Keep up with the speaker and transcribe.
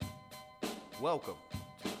Welcome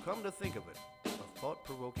to Come to Think of It, a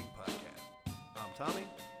thought-provoking podcast. I'm Tommy.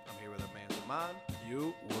 I'm here with our man Saman.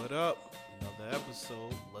 You, what up? Another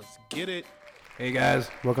episode. Let's get it. Hey guys,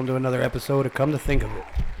 welcome to another episode of Come to Think of It.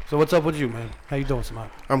 So what's up with you, man? How you doing, Saman?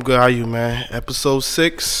 I'm good. How you, man? Episode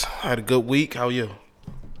 6. Had a good week. How you?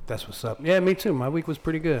 That's what's up. Yeah, me too. My week was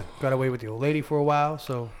pretty good. Got away with the old lady for a while,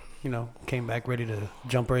 so, came back ready to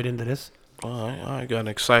jump right into this. All right. Got an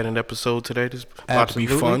exciting episode today. This is about to be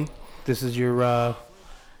fun. This is your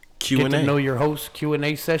Q&A. Get to know your host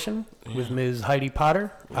Q&A session with Ms. Heidi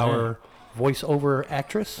Potter, our voiceover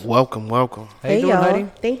actress. Welcome. How Hey, you doing, y'all. Heidi?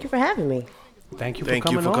 Thank you for having me. Thank you Thank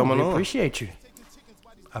for you coming for on. coming We on. appreciate you.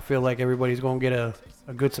 I feel like everybody's going to get a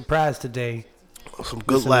good surprise today. Some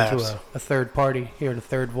good Listening laughs. to a third party, hear the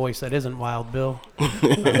third voice that isn't Wild Bill.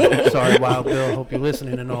 Sorry, Wild Bill. Hope you're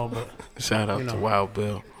listening and all, but Shout out to Wild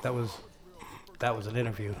Bill. that was an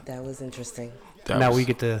interview. That was interesting. Now we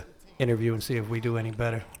get to interview and see if we do any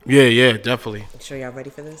better. Yeah, definitely. You sure y'all ready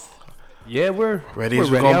for this? Yeah, we're Ready we're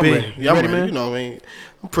as we're ready. going to I'm be. ready. You Yeah, I'm ready, ready. man? You know what I mean?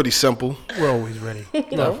 I'm pretty simple. We're always ready.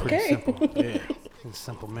 No, pretty Okay. simple. Yeah. He's a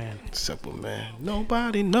simple man. Simple, man.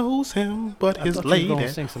 Nobody knows him but I his thought you was gonna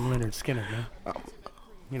lady. sing some Leonard Skinner, man.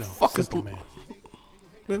 fuck is- simple man.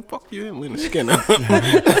 Man, fuck you and Leonard Skinner.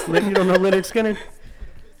 You don't know Leonard Skinner?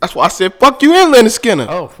 That's why I said fuck you and Leonard Skinner.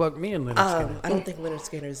 Oh, fuck me and Leonard Skinner. I don't think Leonard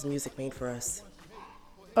Skinner's music made for us.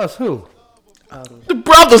 Us who? The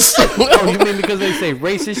brothers. Oh, you mean because they say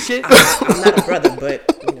racist shit? I'm not a brother, but,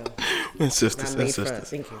 And sisters not and made for us. sisters.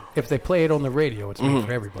 Thank you. If they play it on the radio, it's made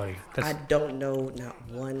for everybody. I That's don't know not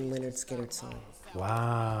one Leonard Skinner song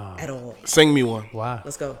wow. at all. Sing me one Wow.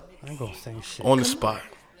 Let's go. I ain't gonna sing shit. on the spot.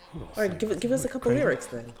 All right, give us a couple lyrics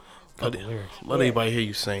then. Let, Couple lyrics. let everybody hear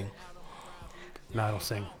you sing. No, I don't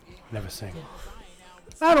sing. Never sing.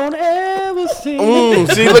 I don't ever sing.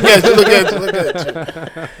 See, look at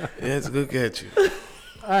you. Yes, look at you.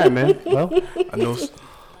 All right, man. Well, I know.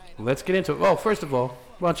 let's get into it. Well, first of all,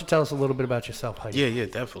 why don't you tell us a little bit about yourself, Heidi? Yeah,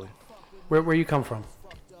 definitely. Where you come from?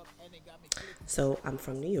 So I'm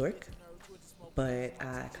from New York, but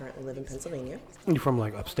I currently live in Pennsylvania. You from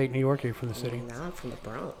like upstate New York? Or you from the city? And now I'm from the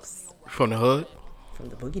Bronx, From the hood. from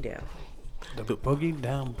the Boogie Down. The Boogie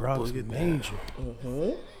Down Bronx Boogie Down.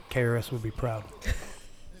 Major. KRS would be proud.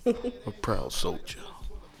 A proud soldier.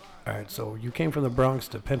 All right, so you came from the Bronx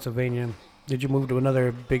to Pennsylvania. Did you move to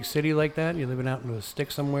another big city like that? You living out in the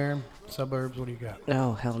sticks somewhere? Suburbs? What do you got?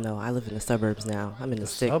 Oh, hell no. I live in the suburbs now. I'm in the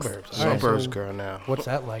sticks. Suburbs. All right, Suburbs so girl now. what's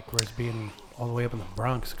that like? Whereas being all the way up in the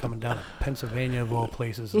Bronx, coming down to Pennsylvania of all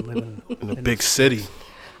places, and living In the big city.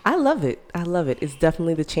 I love it. It's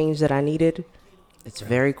definitely the change that I needed. It's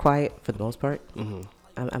very quiet for the most part. Mm-hmm.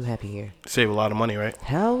 I'm happy here. Save a lot of money, right?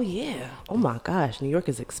 Hell yeah. Oh my gosh. New York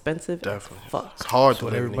is expensive. as Definitely. Fuck. It's hard That's to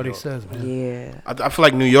what live in everybody New York. says, man. Yeah. I feel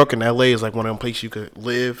like New York and LA is like one of them places you could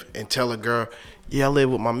live and tell a girl, yeah, I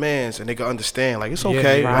live with my mans, and they can understand. Like, it's Yeah,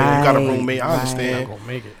 okay. Like, you got a right, roommate. I right. understand. Not gonna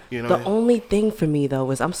make it. You know. The only thing for me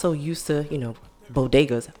though is I'm so used to,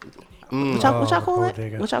 bodegas. What y'all call it?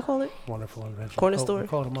 bodega. What y'all call it? Wonderful invention. Corner Oh, store? we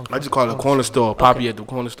call it a I just call it a corner store. Poppy at the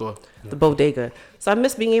corner store. The bodega. So I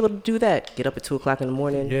miss being able to do that. Get up at 2:00 in the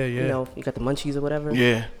morning. Yeah. You got the munchies or whatever.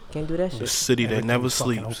 Yeah. Can't do that The shit. city that Everything never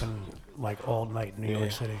fucking sleeps. Open like all night in New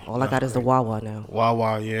York City. All I got is the Wawa now.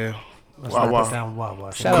 Wawa, yeah. Let's knock this Wawa. down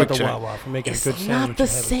Wawa. Shout out Quick to check. Wawa for making It's a good not sandwich the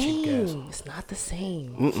and having cheap gas. same. It's not the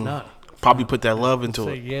same. It's not. Poppy put that love into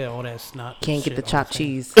Say, it. yeah, all that snot. and Can't get shit the on chopped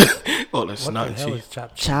thing. cheese. Oh, that's What not the hell cheese. is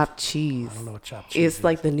chopped cheese? Chopped cheese. I don't know what chopped cheese It's is.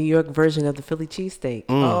 like the New York version of the Philly cheesesteak.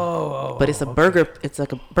 Oh, But it's a okay. burger. It's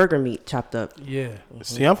like a burger meat chopped up. Yeah.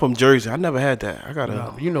 See, I'm from Jersey. I never had that. I gotta.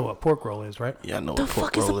 No, you know what pork roll is, right? Yeah, I know The what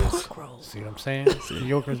pork fuck is a roll is. pork roll? See what I'm saying? New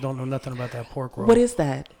Yorkers don't know nothing about that pork roll. What is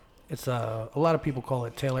that? It's a lot of people call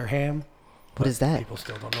it Taylor ham. What is that? People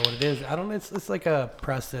still don't know what it is. I don't know. It's like a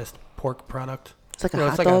processed pork product. It's like a You know,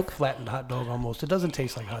 hot it's dog? like a flattened hot dog almost. It doesn't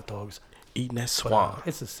taste like hot dogs. Eating that But, swan.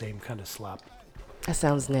 it's the same kind of slop. That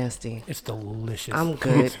sounds nasty. It's delicious. I'm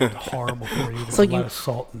good. It's horrible for you. There's So a lot you- of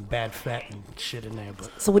salt and bad fat and shit in there.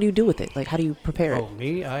 But So what do you do with it? Like, how do you prepare it? oh,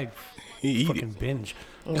 me, I He eat fucking it. binge.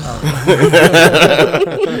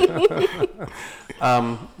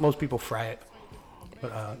 Most people fry it,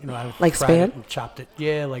 but I Like fried Spam? it and chopped it.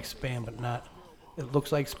 Yeah, like Spam, but not. It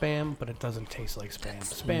looks like Spam, but it doesn't taste like Spam.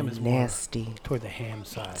 Spam is more Nasty. toward the ham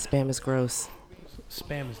side. Spam is gross.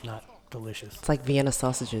 Spam is not delicious. It's like Vienna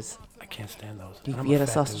sausages. I can't stand those. Do you And I'm a Vienna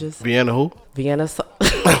fat sausages? Vienna who? Vienna I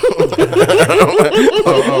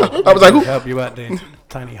was like, who? Help you out there,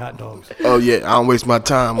 tiny hot dogs. Oh yeah, I don't waste my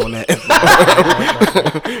time on that.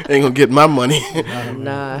 Ain't gonna get my money.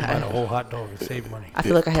 Nah. Buy a whole hot dog and save money. I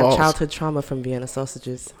feel like I have Pause. childhood trauma from Vienna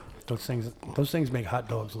sausages. Those things make hot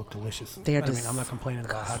dogs look delicious. They are I mean, I'm not complaining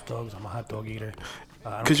about hot dogs. I'm a hot dog eater.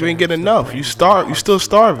 Because you ain't get enough. You still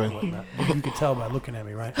starving. You can tell by looking at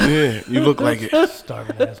me, right? Yeah, you look like it.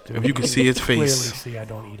 Starving ass dude. If you can see his Clearly face. see I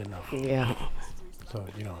don't eat enough. Yeah. So,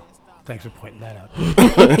 thanks for pointing that out.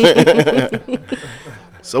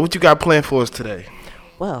 So what you got planned for us today?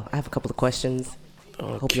 Well, I have a couple of questions.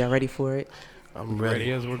 Hope y'all ready for it. I'm Ready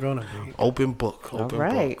ready. as we're going to be. Open book. All Open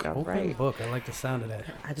right. book. All Open right. book. I like the sound of that.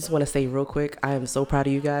 I just want to say real quick, I am so proud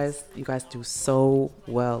of you guys. You guys do so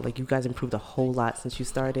well. Like, you guys improved a whole lot since you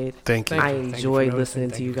started. Thank you. Thank I you. Thank you for enjoy noticing. listening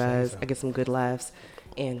Thank to you you for saying guys. so. I get some good laughs.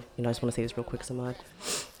 And, I just want to say this real quick, Samad.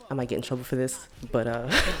 I might get in trouble for this, but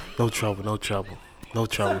No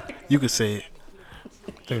trouble. You can say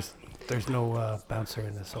it. There's no bouncer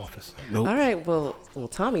in this office. Nope. all right. Well,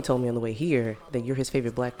 Tommy told me on the way here that you're his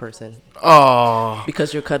favorite black person Oh,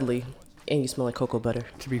 because you're cuddly and you smell like cocoa butter.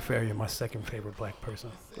 To be fair, you're my second favorite black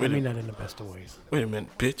person. I Wait a- mean that in the best of ways. wait a minute,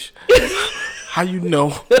 bitch. How you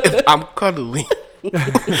know if I'm cuddly?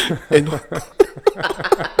 And-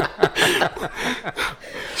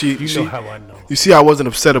 You know how I know. You see, I wasn't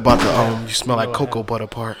upset about the you smell like cocoa butter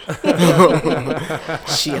part.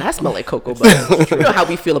 Shit, I smell like cocoa butter. You know how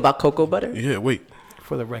we feel about cocoa butter? Yeah, wait.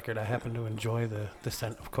 For the record, I happen to enjoy the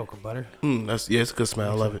scent of cocoa butter. It's a good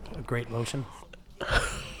smell. I love it. A great lotion.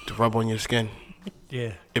 To rub on your skin.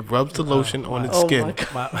 Yeah. It rubs the lotion on its Oh skin. my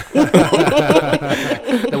God. My-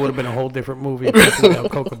 that would have been a whole different movie if it without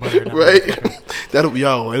cocoa butter. That Right?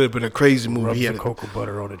 motherfucker It'd have been a crazy movie. Rubs He the had cocoa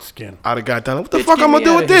butter on its skin. I'd have got down. What the Bitch, fuck get I'm me gonna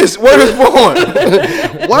do outta with here. this? Where is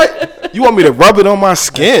born? What? You want me to rub it on my Would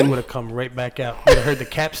skin? have come right back out. Would have heard the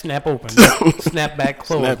cap snap open, snap back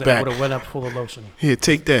closed, Snap and back. would have went up full of lotion. Here,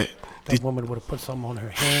 take that. That woman would have put something on her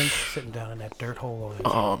hands, sitting down in that dirt hole over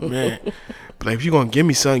there. Oh man. But if you're gonna give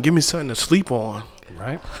me something to sleep on.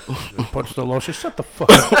 Right? Puts the lotion. Shut the fuck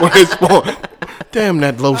up. Where it's born. Damn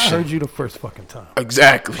that I lotion. heard you the first fucking time.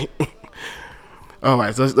 Exactly. All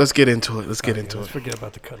right, so let's get into it. Let's get Okay, into let's it. forget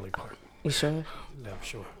about the cuddly part. You sure? Yeah, I'm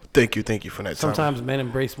sure. Thank you for that. Time. Sometimes men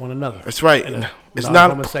embrace one another. That's right. In a It's not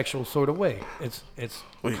homosexual sort of way. It's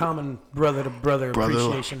Wait. common brother to brother Brother-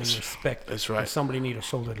 appreciation and respect. that's right. And somebody need a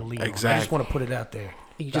shoulder to lean on. I Exactly. just want to put it out there.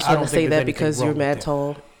 You just I want don't to say think there's that anything because wrong you're with mad it.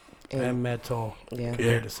 tall. And, I'm mad tall yeah.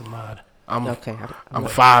 compared to Samad. I'm Okay. I'm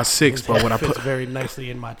 5'6", His but head when I fits put very nicely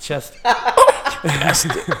in my chest.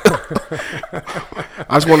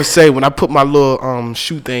 I just want to say when I put my little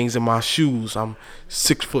shoe things in my shoes, I'm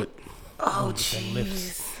 6 foot. Oh, Them lips.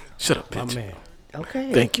 jeez. Shut up, My bitch. man.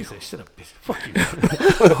 Okay. Thank He you. said, shut up, bitch. Fuck you.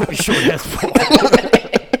 I hope you sure that's full.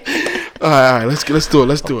 All right, let's do it.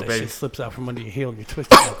 Let's do it, That baby. shit slips out from under your heel and you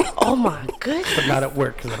twist it up. Oh my goodness. But not at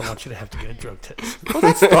work because I don't want you to have to get a drug test. Well,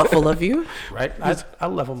 that's thoughtful of you. Right? I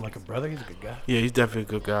love him like a brother. He's a good guy. Yeah, he's definitely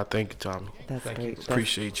a good guy. Thank you, Tommy. That's Thank you. great. That's-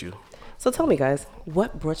 Appreciate you. So tell me, guys,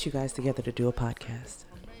 what brought you guys together to do a podcast?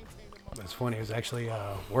 That's funny. It was actually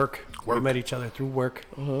work. We met each other through work.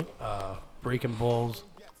 Breaking balls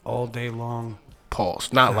all day long.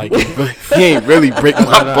 Pause. Not like he ain't really break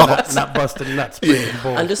my balls. Not busting nuts. Breaking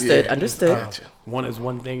balls. Understood. Yeah. Understood. Gotcha. One is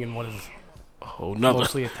one thing and one is Oh, another.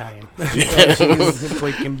 mostly Italian.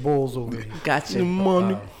 Breaking balls over here. Gotcha.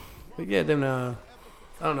 Money. But yeah, then I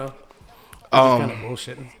don't know. Just kind of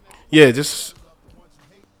bullshitting. Yeah, just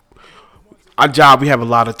our job. We have a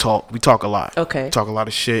lot of talk. We talk a lot. Okay. We talk a lot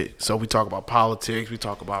of shit. So we talk about politics. We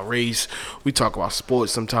talk about race. We talk about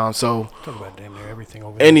sports sometimes. So Talk about damn near everything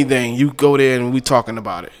over there. anything, you go there and we talking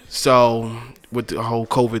about it. So with the whole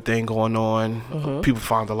COVID thing going on, people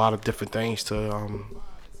find a lot of different things to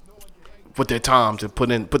put their time to put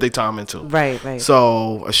their time into. Right. Right.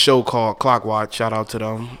 So a show called Clockwatch. Shout out to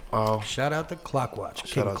them. Shout out to Clockwatch.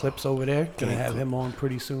 King out- Clips over there. Gonna King have Clip. him on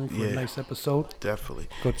pretty soon for Yeah. a nice episode. Definitely.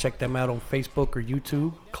 Go check them out on Facebook or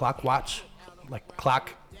YouTube. Clockwatch, like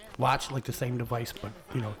clock watch, like the same device, but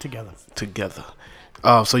together. Together.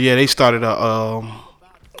 So yeah, they started a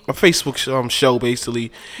Facebook show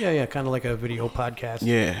basically. Yeah, kind of like a video podcast.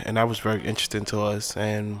 Yeah, and that was very interesting to us.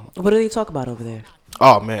 And What do they talk about over there?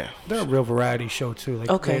 oh man, They're a real variety show too. Like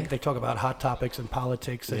Okay. they talk about hot topics and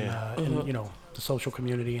politics and, Yeah. and the social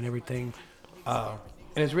community and everything. And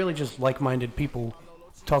it's really just like-minded people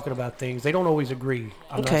talking about things. They don't always agree.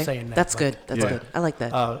 I'm Okay. not saying that. That's but, good. That's Yeah. good. I like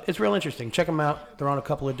that. It's real interesting. Check them out. They're on a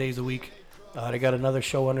couple of days a week. They got another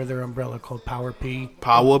show under their umbrella called Power P.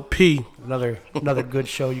 Power P. Another good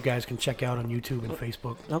show you guys can check out on YouTube and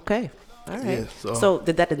Facebook. Okay. All right. Yeah, so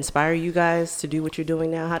did that inspire you guys to do what you're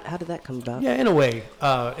doing now? How did that come about? Yeah, in a way.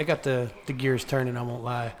 It got the gears turning, I won't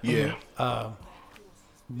lie. Yeah.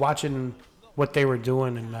 Watching what they were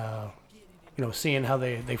doing and seeing how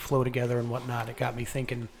they flow together and whatnot, it got me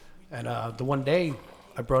thinking. And the one day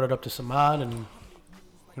I brought it up to Samad, and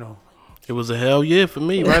It was a hell yeah for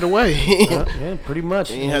me right away. yeah, pretty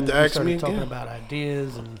much. You ain't had to ask started me talking again. about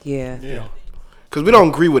ideas and Yeah. Because we don't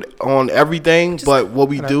agree on everything, but what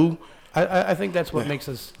we do, I think that's what makes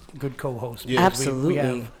us good co-hosts. Yeah. because we Absolutely.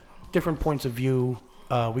 have different points of view.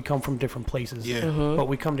 We come from different places. Yeah. But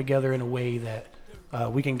we come together in a way that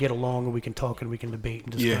we can get along, and we can talk, and we can debate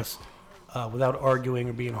and Yeah. discuss without arguing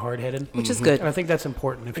or being hard-headed. Which is good. And I think that's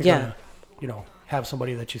important if you're Yeah. gonna, have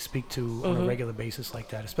somebody that you speak to on a regular basis like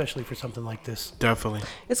that, especially for something like this. definitely.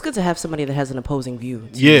 It's good to have somebody that has an opposing view.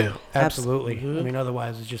 too. Yeah. Absolutely. I mean,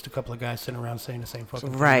 otherwise it's just a couple of guys sitting around saying the same fucking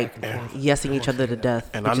thing Right. back and forth. Yesing each other to death.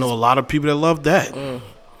 And I know a lot of people that love that.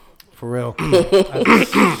 For real.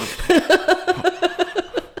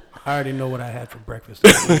 I already know what I had for breakfast.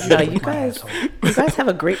 No, you My guys, asshole. you guys have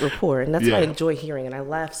a great rapport, and that's what I Yeah. enjoy hearing. And I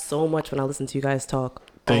laugh so much when I listen to you guys talk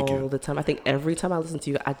Thank all you. the time. I think every time I listen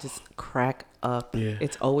to you, I just crack up. Yeah.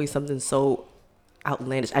 It's always something so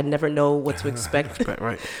outlandish. I never know what to expect.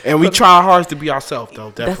 Right. And we try our hardest to be ourselves,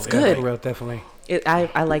 though. Definitely. That's good. For real, definitely.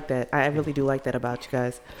 I like that. I really do like that about you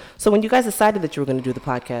guys. So when you guys decided that you were going to do the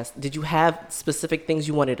podcast, did you have specific things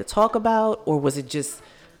you wanted to talk about, or was it just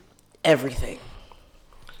everything?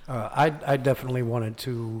 I definitely wanted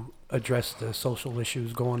to address the social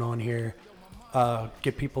issues going on here,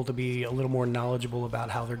 get people to be a little more knowledgeable about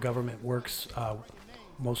how their government works,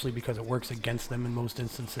 mostly because it works against them in most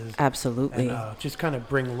instances. Absolutely. And just kind of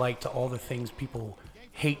bring light to all the things people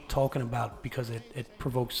hate talking about because it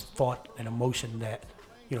provokes thought and emotion that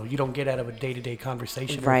you don't get out of a day-to-day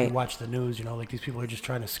conversation. Or if Right. you watch the news, like these people are just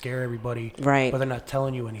trying to scare everybody, Right. but they're not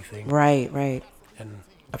telling you anything. Right. And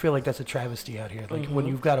I feel like that's a travesty out here. Like when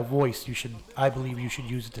you've got a voice, I believe you should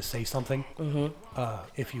use it to say something.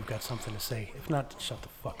 If you've got something to say, if not, shut the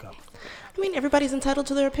fuck up. I mean, everybody's entitled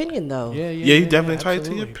to their opinion, though. Yeah, you definitely entitled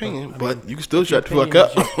to your absolutely. opinion, I but mean, you can still shut the fuck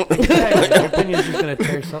opinion up. is just- yeah, if your opinion is just gonna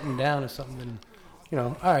tear something down or something. Then,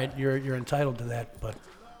 all right, you're entitled to that, but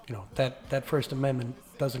that First Amendment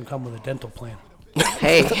doesn't come with a dental plan.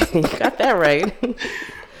 Hey, you got that right.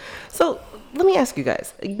 So let me ask you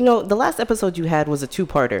guys. The last episode you had was a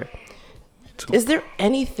two-parter. Is there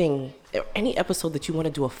any episode that you want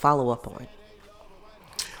to do a follow-up on?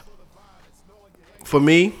 For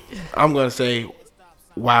me, I'm going to say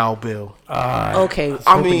Wild Bill. Okay.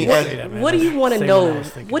 I mean, What do you want to Same know? what I was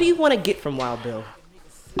thinking. What do you want to get from Wild Bill?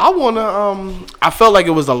 I want to, I felt like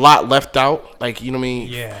it was a lot left out. Like, you know what I mean?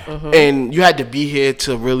 Yeah. And you had to be here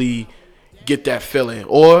to really get that feeling.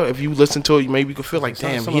 Or if you listen to it, maybe you could feel like,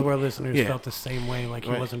 damn, Some he- of our listeners yeah. felt the same way, like he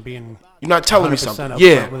Right. wasn't being you're not telling me 100% something. upfront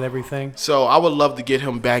Yeah. with everything. So I would love to get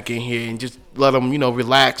him back in here and just let him,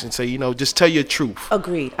 relax and say, just tell your truth.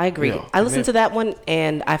 Agreed. I agree. Yeah. I listened to that one,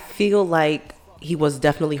 and I feel like he was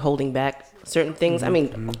definitely holding back certain things. I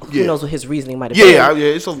mean, who Yeah. knows what his reasoning might have Yeah, been.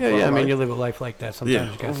 it's a Yeah, I mean, you live a life like that. Sometimes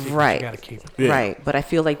Yeah. you gotta see Right. what you gotta keep. Yeah. Right. But I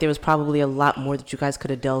feel like there was probably a lot more that you guys could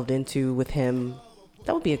have delved into with him.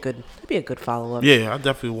 That'd be a good follow-up. Yeah, I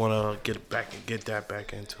definitely want to get that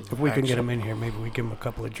back into. If we can get action. him in here, maybe we give him a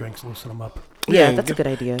couple of drinks, loosen him up. Yeah, that's a good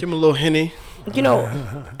idea. Give him a little Henny.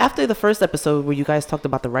 After the first episode where you guys talked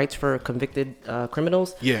about the rights for convicted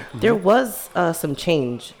criminals, Yeah. there was some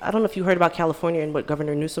change. I don't know if you heard about California and what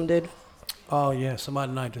Governor Newsom did. Oh yeah, Samad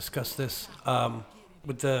and I discussed this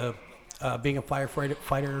with the being a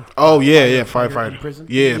firefighter. Oh yeah, yeah, in firefighter. prison.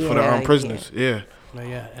 Yeah, for the Yeah, prisoners. Yeah.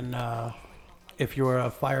 Yeah, and if you're a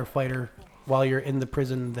firefighter while you're in the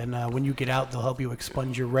prison, then when you get out, they'll help you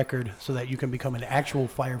expunge your record so that you can become an actual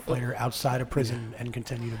firefighter outside of prison and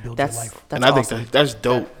continue to build your That's life. And I awesome. think that's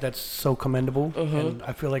dope. That's so commendable, and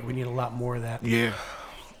I feel like we need a lot more of that. Yeah.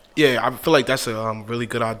 Yeah, I feel like that's a really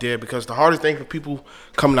good idea because the hardest thing for people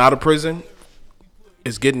coming out of prison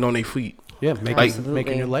is getting on their feet. Yeah, making, Absolutely.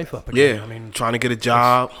 making your life up again. Yeah. I mean, trying to get a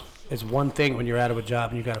job. it's one thing when you're out of a job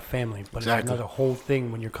and you got a family, but Exactly. it's another whole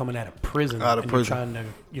thing when you're coming out of prison Out of and prison. you're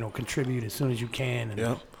trying to, contribute as soon as you can and,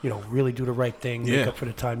 Yeah. really do the right thing, Yeah. make up for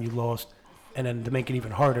the time you lost. And then to make it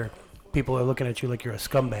even harder, people are looking at you like you're a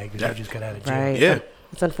scumbag because Yeah. you just got out of jail. Right. Yeah.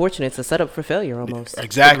 It's unfortunate. It's a setup for failure almost.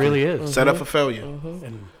 Exactly. It really is. Set up for failure.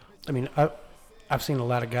 And I mean, I've seen a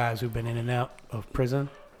lot of guys who've been in and out of prison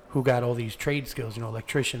who got all these trade skills,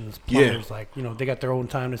 electricians, plumbers, they got their own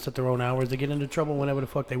time to set their own hours. They get into trouble whenever the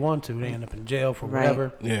fuck they want to. They end up in jail for Right.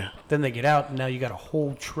 whatever. Yeah. Then they get out, and now you got a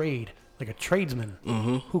whole trade, like a tradesman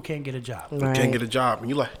who can't get a job. Right. Can't get a job. And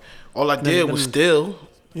you like, all I Then- did was then- steal.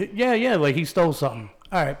 Yeah, like he stole something.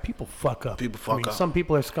 All right, people fuck up. People fuck up. Some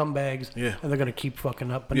people are scumbags, Yeah. and they're gonna keep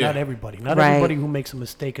fucking up, but Yeah. not everybody. Not Right. everybody who makes a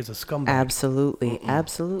mistake is a scumbag. Absolutely.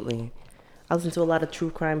 Absolutely. I listen to a lot of true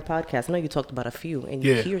crime podcasts. I know you talked about a few, and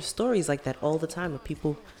you Yeah. hear stories like that all the time of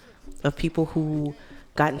people who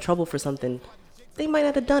got in trouble for something, they might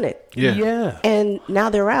not have done it. Yeah. And now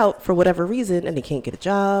they're out for whatever reason, and they can't get a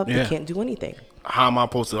job. Yeah. They can't do anything. How am I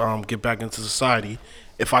supposed to get back into society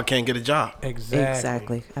if I can't get a job?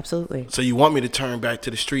 Exactly. Absolutely. So you want me to turn back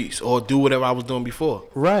to the streets or do whatever I was doing before?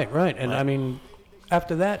 Right. And I mean,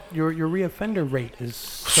 after that, your reoffender rate is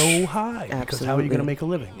so high because how are you going to make a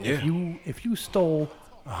living? Yeah. If you stole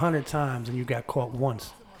 100 times and you got caught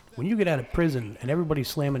once, when you get out of prison and everybody's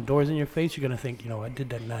slamming doors in your face, you're going to think, I did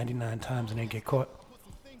that 99 times and didn't get caught.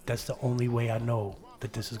 That's the only way I know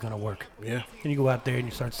that this is going to work. Yeah. And you go out there and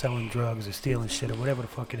you start selling drugs or stealing shit or whatever the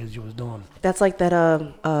fuck it is you was doing. That's like that.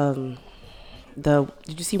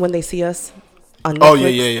 Did you see When They See Us on Netflix? Oh,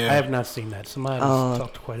 yeah. I have not seen that. Somebody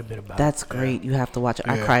talked quite a bit about That's it. great. You have to watch it.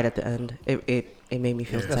 I cried at the end. It made me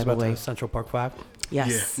feel the That's type about of way. the Central Park 5.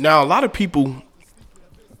 Yes. Yeah. Now, a lot of people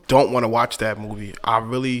don't want to watch that movie.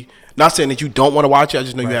 Not saying that you don't want to watch it, I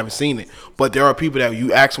just know you haven't seen it. But there are people that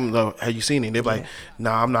you ask them, have you seen it? They're like,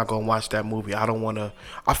 nah, I'm not going to watch that movie. I don't want to.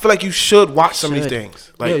 I feel like you should watch some of these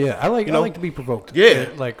things. Like, I like to be provoked. Yeah.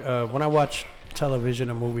 Like when I watch television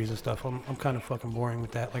and movies and stuff, I'm kind of fucking boring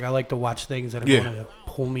with that. Like I like to watch things that are going to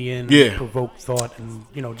pull me in, provoke thought, and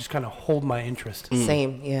just kind of hold my interest.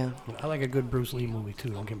 Same. Yeah. I like a good Bruce Lee movie too.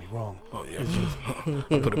 Don't get me wrong. Oh yeah.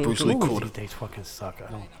 I put a Bruce Lee movies quote. these days fucking suck.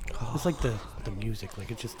 I don't. It's like the music.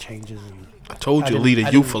 Like it just changes. And I told you, didn't- leave the I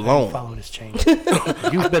youth didn't alone. Follow this change.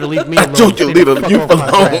 You better leave me alone. I told you, Stay leave the the fuck youth off my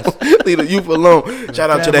alone. grass. Leave the youth alone. Shout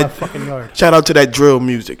out to Get out of my that. fucking yard. Shout out to that drill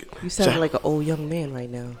music. You sound like an old young man right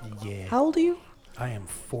now. Yeah. How old are you? I am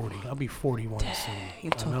 40. I'll be 41 soon.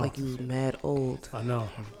 You I talk know. like you mad old. I know.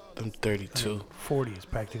 I'm 32. 40 is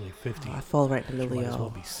practically 50. I fall right in the Might middle as of well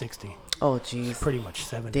y'all. be 60. Oh, jeez. Pretty much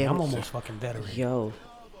 70. Damn. I'm almost fucking dead already. Yo.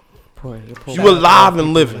 Poor. You alive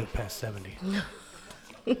and living. Live past 70.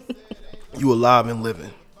 You alive and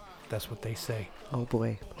living. That's what they say. Oh,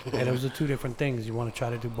 boy. And those are two different things. You want to try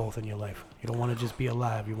to do both in your life. You don't want to just be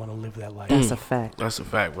alive. You want to live that life. That's a fact. That's a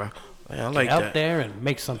fact, bro. Man, I like Get out that. there and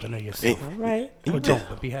make something of yourself. All right. Or don't,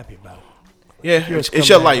 but be happy about it. Yeah, You're a it's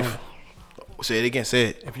your scumbag, life. man. Say it again. Say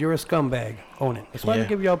it. If you're a scumbag, own it. That's why Yeah. I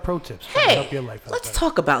give y'all pro tips. Try to Hey, help your life out let's better.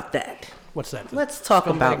 talk about that. What's that? Let's talk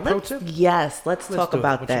Scumbag about pro let's, tip? Yes, let's Let's talk do it.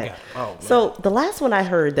 about What you that. got? Oh, man. So the last one I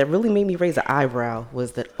heard that really made me raise an eyebrow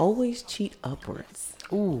was that always cheat upwards.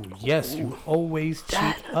 Ooh, yes. You always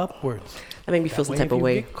cheat upwards. That made me feel That some way, type if of you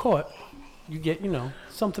way. get caught, you get,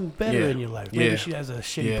 something better Yeah. in your life. Maybe Yeah. she has a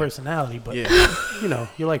shitty Yeah. personality, but, Yeah.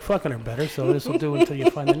 you like fucking her better, so this will do until you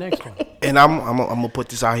find the next one. And I'm gonna put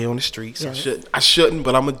this out here on the streets. Yes. I shouldn't,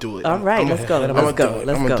 but I'm gonna do it. All right, let's go. Let 'em Let's I'm go. gonna do it.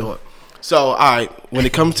 Let's I'm gonna go. do it. So, all right, when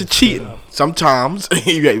it comes to cheating, sometimes,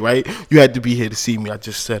 right? You had to be here to see me. I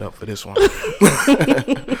just set up for this one.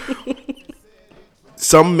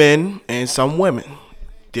 Some men and some women,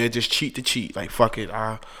 they'll just cheat to cheat. Like, fuck it,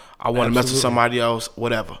 I want to mess with Absolutely. somebody else,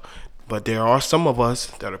 whatever. But there are some of us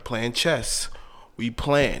that are playing chess. We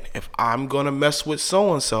plan. If I'm going to mess with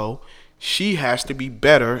so-and-so, she has to be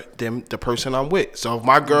better than the person I'm with. So if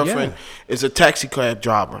my girlfriend is a taxi cab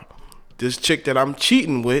driver, this chick that I'm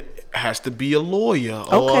cheating with has to be a lawyer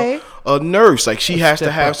Okay. or a nurse. Like, she has to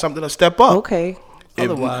step have up. something to step up. Okay. If-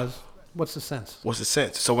 Otherwise, what's the sense? What's the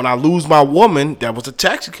sense? So when I lose my woman that was a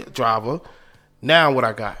taxi driver, now what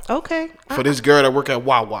I got? Okay. For this girl that work at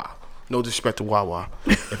Wawa. No disrespect to Wawa.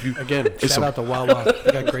 If you Again, it's shout a- out to Wawa.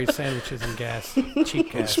 They got great sandwiches and gas,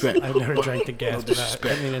 cheap gas. Respect. I've never drank the gas, but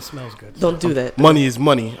disrespect. I mean, it smells good. Don't do that. money is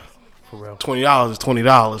money. For real. $20 is $20.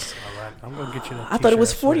 All right, I'm gonna get you. I thought it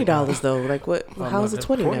was $40 though. Like what? How is it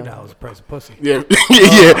 20 $40 now? the price of pussy. Yeah,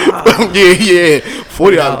 yeah.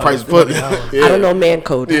 $40 price, but $40. I don't know man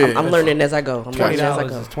code. Yeah. I'm learning as I go. I'm learning as I $20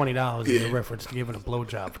 go. is $20 is a reference to giving a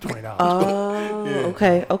blowjob for $20. Oh,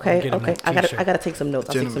 okay. Get him that I t-shirt. gotta take some notes.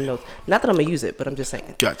 I'll take some notes. Not that I'm gonna use it, but I'm just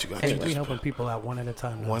saying. Got you. We helping people out one at a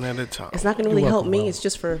time. One at a time. It's not gonna really You're help welcome, me. Will. It's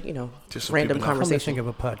just for Just some random people know. Come to conversation. think of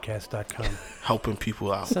a podcast.com. Helping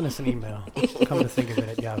people out. Send us an email. Come to think of it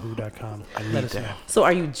at yahoo.com. Let us know. So,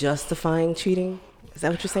 are you justifying cheating? Is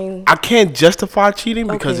that what you're saying? I can't justify cheating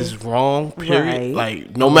because Okay. it's wrong, period. Right.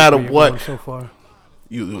 Like, no matter Where you're what. going so far.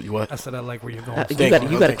 You I what? said I like where you're going. You so got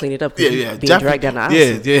far. you got to clean it up. 'cause you being definitely. dragged down the aisle.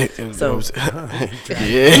 Yeah. So-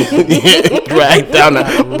 yeah. Drag down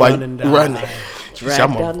the Running down the running. aisle.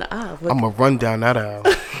 Dragged down the aisle. What- I'm gonna run down that aisle.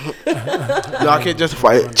 No, I can't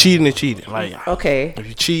justify it. Cheating is cheating. Like, Okay. if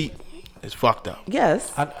you cheat, it's fucked up.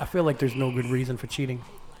 Yes. I feel like there's no good reason for cheating.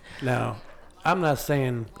 Now, I'm not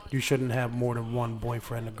saying you shouldn't have more than one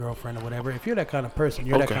boyfriend or girlfriend or whatever. If you're that kind of person,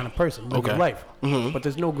 you're that Okay. kind of person. Live your Okay. life. But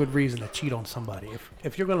there's no good reason to cheat on somebody.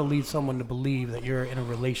 If you're going to lead someone to believe that you're in a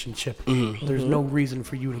relationship, there's no reason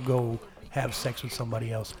for you to go have sex with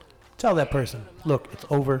somebody else. tell that person, look, it's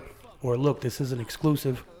over, or look, this isn't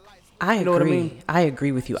exclusive. I agree. know what I mean? I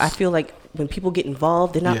agree with you. I feel like when people get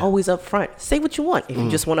involved, they're not Yeah. always upfront. Say what you want. If you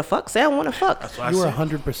just want to fuck, say I want to fuck. That's what I You are said.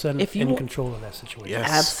 100% If you in want- control of that situation. Yes.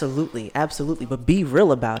 Absolutely, absolutely. But be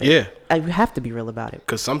real about it. Yeah. You have to be real about it,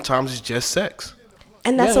 Because sometimes it's just sex.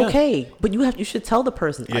 and that's Yeah, yeah. okay. But you should tell the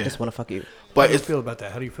person, I Yeah. just want to fuck you. How But do you it's feel about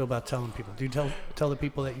that? How do you feel about telling people? Do you tell the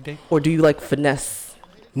people that you date? Or do you like finesse?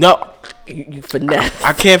 no. You finesse.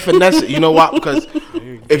 I can't finesse it. You know why? Because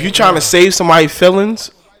if you're trying to save somebody's feelings,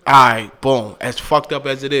 boom. As fucked up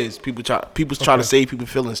as it is, people's trying to save people's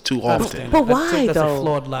feelings too I often. understand. But That's- why, that's though? a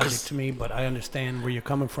flawed logic to me, but I understand where you're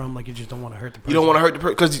coming from. Like, you just don't want to hurt the person. You don't want to hurt the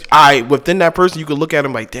person because within that person, you can look at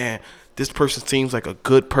them like, damn, this person seems like a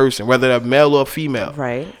good person, whether they're male or female.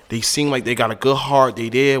 Right. They seem like they got a good heart. They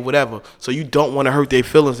there, whatever. So you don't want to hurt their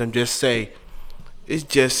feelings and just say, it's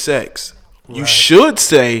just sex. You should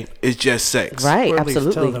say it's just sex. Right, Or at least tell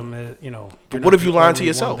absolutely. them that, you're But not what if the you lying to only one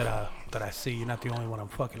yourself? That I see. You're not the only one I'm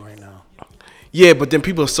fucking right now. Yeah, but then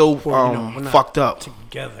people are so Or, we're not fucked up.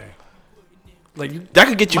 together. Like, you, That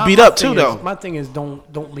could get you my- beat my up too, thing though. is- my thing is,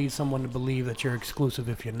 don't lead someone to believe that you're exclusive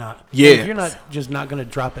if you're not. Yeah. If you're not just not gonna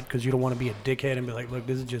drop it because you don't want to be a dickhead and be like, look,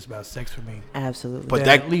 this is just about sex for me. Absolutely. But Then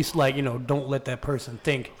that- at least, like, don't let that person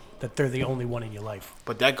think that they're the only one in your life.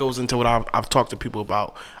 But that goes into what I've talked to people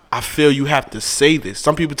about. I feel you have to say this.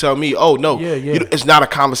 Some people tell me, "Oh no, Yeah, yeah. it's not a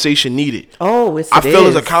conversation needed." oh, I feel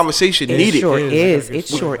it's a conversation It needed. sure It is.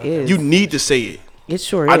 is. It sure is. You need to say it. It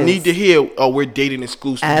sure I is. need to hear, "Oh, we're dating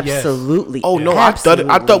exclusive." Absolutely. Oh no, Absolutely.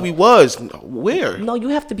 I thought we was. Where? No, you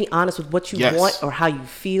have to be honest with what you Yes. want or how you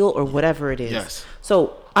feel or whatever it is. Yes.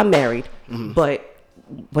 So I'm married, but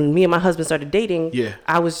when me and my husband started dating, Yeah.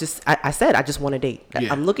 I was just I said I just want to date.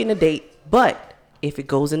 Yeah. I'm looking to date, but if it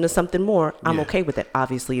goes into something more, I'm Yeah. okay with it.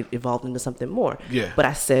 Obviously, it evolved into something more. Yeah. But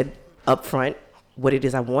I said up front what it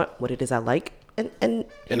is I want, what it is I like, and here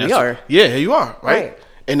we that's- are. Yeah, here you are, right? Right.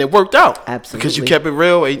 And it worked out because you Absolutely. kept it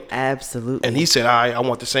real. Absolutely. And he said, I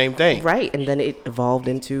want the same thing." Right, and then it evolved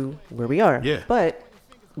into where we are. Yeah. But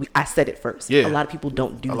I said it first. Yeah. A lot of people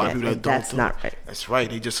don't do A lot that. of people and don't that's do not it. right. That's right.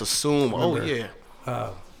 They just assume, "Oh yeah."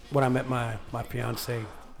 When I met my fiance,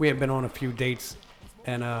 we had been on a few dates,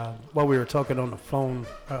 and while we were talking on the phone,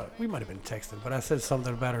 we might have been texting, but I said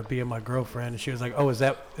something about her being my girlfriend, and she was like, "Oh, is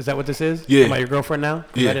that what this is? Yeah. Am I your girlfriend now?"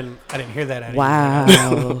 'Cause Yeah. I didn't hear that. Wow. I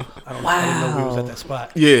didn't know we was at that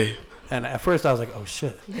spot. Yeah. And at first I was like, "Oh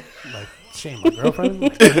shit!" Like, she ain't my girlfriend.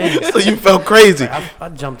 Like, damn. So you felt crazy. I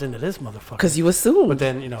jumped into this motherfucker. Because you assume. But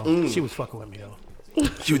then she was fucking with me though.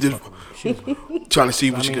 You did She was, trying to see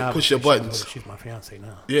I what you mean, could push your obviously, buttons. She's my fiance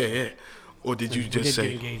now. Yeah, yeah. Or did you We just did get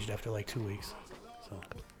say engaged after like 2 weeks. So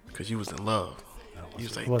because you was in love? You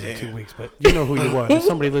was like, it wasn't damn. 2 weeks, but you know who you are. There's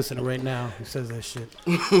somebody listening right now who says that shit.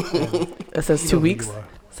 it says You 2 know who weeks. you are.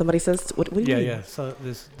 Somebody says, what do you Yeah, mean? yeah. So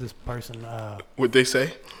this person, What'd they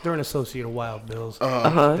say? they're an associate of Wild Bills.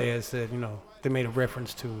 Uh-huh. They had said, they made a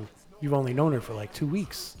reference to you've only known her for like 2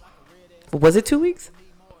 weeks. Was it 2 weeks?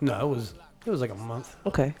 No, it was like a month,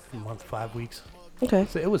 Okay. 5 weeks. Okay.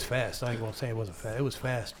 So it was fast. I ain't gonna say it wasn't fast. It was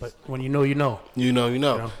fast, but when you know, you know. You know. You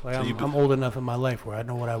know, like So I'm old enough in my life where I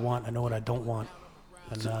know what I want, I know what I don't want,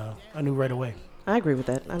 and I knew right away. I agree with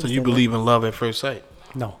that. I so you understand that. believe in love at first sight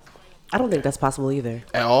No, I don't think that's possible either.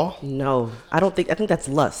 at all? No. I think that's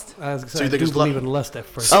lust. I was gonna say, you I think do it's believe love? in lust at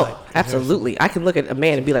first Oh, sight. absolutely. I can look at a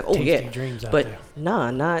man and be like, oh, tasty yeah. dreams out But there.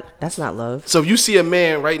 nah, that's not love. So if you see a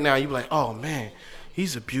man right now, you be like, oh man,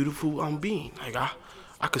 he's a beautiful being. Like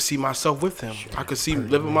I could see myself with him. I could see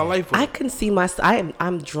living my life with I him. can see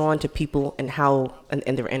I'm drawn to people and how and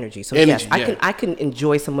their energy. So Energy, yes, yeah. I can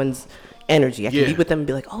enjoy someone's energy. I can Yeah. be with them and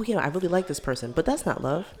be like, oh yeah, I really like this person. But that's not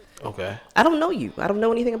love. Okay. I don't know you. I don't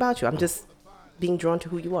know anything about you. I'm just being drawn to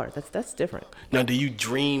who you are. That's different. Now, do you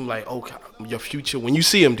dream like, your future? When you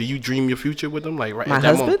see him, do you dream your future with him? Like right My at that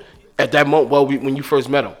husband? moment? At that moment, when you first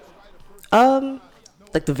met him.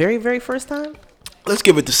 Like the very, very first time. Let's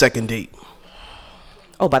give it the second date.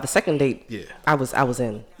 Oh, by the second date, Yeah. I was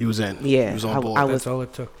in. He was in. Yeah, He was on board. I That's was. all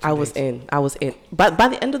it took. I was in. I was in. But by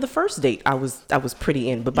the end of the first date, I was pretty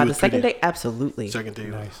in. But by You the was pretty second in. date, absolutely, Second date.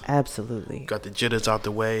 Nice. absolutely. Got the jitters out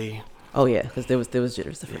the way. Oh yeah, because there was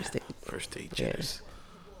jitters the first date. First date Yeah. jitters.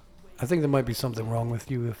 I think there might be something wrong with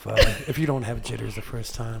you if you don't have jitters the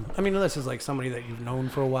first time. I mean, unless it's like somebody that you've known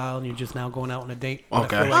for a while and you're just now going out on a date. But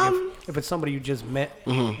Okay. I feel like if it's somebody you just met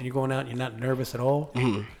and you're going out and you're not nervous at all.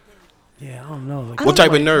 Yeah, I don't know. Like, What type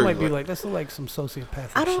of it nerve? might be like that's like some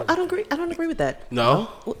sociopathic. I shit. don't agree. I don't agree with that. No?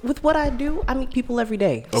 With what I do, I meet people every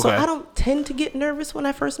day. So Okay. I don't tend to get nervous when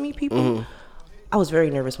I first meet people. I was very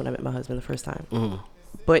nervous when I met my husband the first time.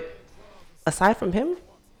 But aside from him,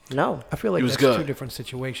 No. I feel like It was that's good. two different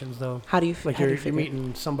situations, though. How do you Like how do you're you figure?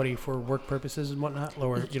 meeting somebody for work purposes and whatnot,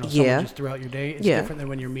 or someone Yeah. just throughout your day. It's Yeah. different than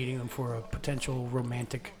when you're meeting them for a potential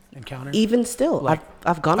romantic encounter. Even still, Like,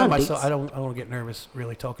 I've gone I on myself, dates. I don't get nervous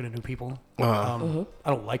really talking to new people. Mm-hmm. I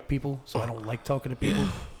don't like people, so I don't like talking to people.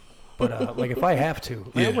 But like if I have to,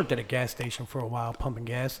 like, I Yeah. worked at a gas station for a while pumping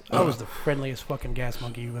gas. I was the friendliest fucking gas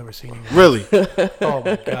monkey you've ever seen. Really? Oh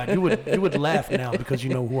my god, you would laugh now because you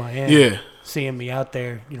know who I am. Yeah. Seeing me out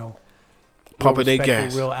there, real Pumping that respectful,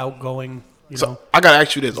 gas. real outgoing. You So know, I gotta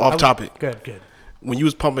ask you this off topic. Good. When you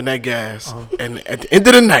was pumping that gas, and at the end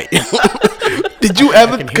of the night, did you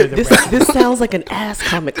ever? can hear the This sounds like an ass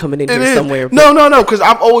comic coming in It here is. somewhere. No, because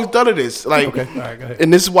I've always done it this. Like, Okay, all right, go ahead.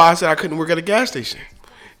 and this is why I said I couldn't work at a gas station.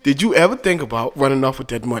 Did you ever think about running off with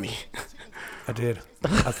that money I did.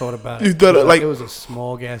 I thought about it. You thought it, like- it was a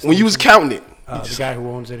small gas station. when you was counting it? The guy who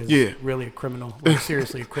owns it is Yeah. really a criminal. Like,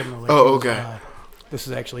 seriously a criminal. Like, Oh, he was, okay. this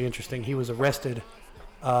is actually interesting. He was arrested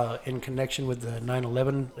in connection with the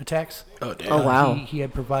 9/11 attacks. Oh damn! Oh, wow. He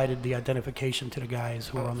had provided the identification to the guys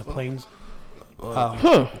who were on the planes.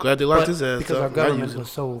 Glad they locked But his ass because up. our Not government using-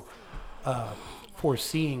 was so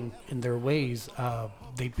foreseeing in their ways,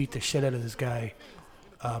 they beat the shit out of this guy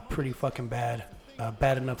pretty fucking bad.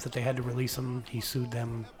 Bad enough that they had to release him. He sued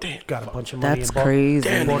them, got a bunch of money. That's and bought, crazy.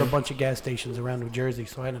 and bought a bunch of gas stations around New Jersey,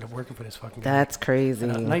 so I ended up working for this fucking guy. That's crazy.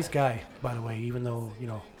 And a nice guy, by the way, even though,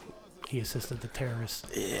 he assisted the terrorists.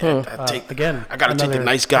 Yeah, I take, Again, I gotta take the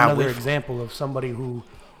nice guy another with. example of somebody who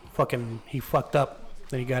he fucked up,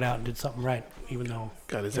 then he got out and did something right, even though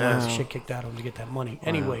Got his he wanted ass. his shit kicked out of him to get that money.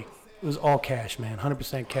 Anyway, it was all cash, man,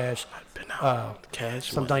 100% cash. Been out.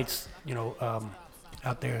 Cash. Some money. nights,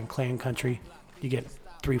 out there in Clan Country, you get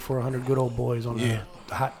 300-400 good old boys on Yeah.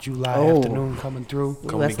 a hot July Oh. afternoon coming through.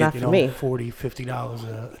 Ooh, that's not for me. $40-$50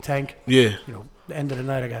 a tank. Yeah. The end of the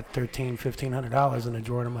night, I got $1,500 in the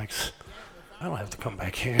drawer, and I'm like, I don't have to come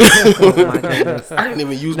back here. Oh my goodness. I didn't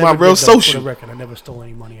even use Never my real did, though, For social. the record, I never stole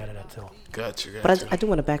any money out of that till. Gotcha. But I do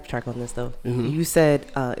want to backtrack on this though. Mm-hmm. You said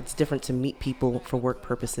it's different to meet people for work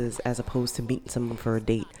purposes as opposed to meeting someone for a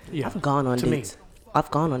date. Yeah, I've gone on to me. dates. I've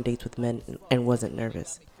gone on dates with men and wasn't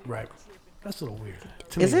nervous Right. That's a little weird.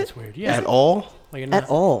 To Is me, it? that's weird. Yeah. At all? Like, at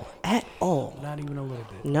all. At all. Not even a little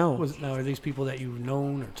bit. No. Now, are these people that you've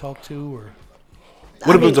known or talked to, or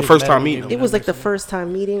What if it was the mean, first it time matter meeting if them? It was like the first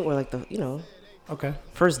time meeting or like the okay?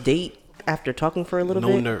 first date after talking for a little No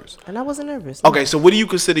bit. nerves. And I wasn't nervous. Okay, so what do you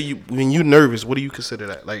consider when you nervous? What do you consider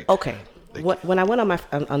that? Like, Okay. When I went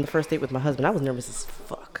on the first date with my husband, I was nervous as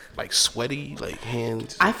fuck. like sweaty, like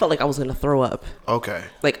hands. I felt like I was gonna throw up. Okay.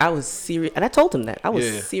 Like I was serious, and I told him that I was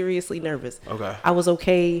Yeah. seriously nervous. Okay. I was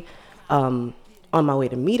okay on my way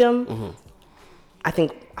to meet him. Mm-hmm. I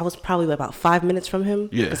think I was probably about 5 minutes from him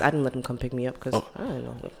Yeah. because I didn't let him come pick me up because I don't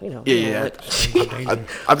know, Yeah. like-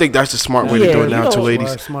 I think that's the smart way to Yeah, do it you now, don't- too,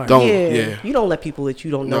 ladies. Smart. Don't. yeah, Yeah. you don't let people that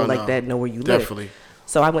you don't know No, like no. that know where you Definitely. live.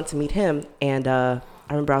 So I went to meet him, and I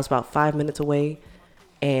remember I was about 5 minutes away,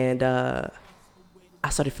 and I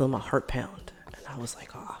started feeling my heart pound, and I was like,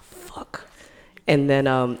 "Oh fuck!" And then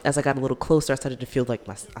as I got a little closer, I started to feel like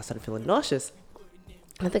I started feeling nauseous.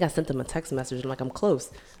 And I think I sent him a text message. I'm like, "I'm close.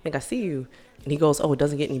 I think I see you." And he goes, "Oh, it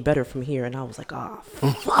doesn't get any better from here." And I was like, "Oh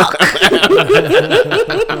fuck!"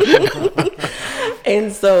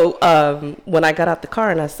 And so when I got out the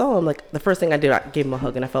car and I saw him, like the first thing I did, I gave him a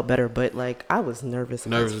hug and I felt better. But like I was nervous.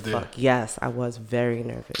 Nervous as there. fuck. Yes, I was very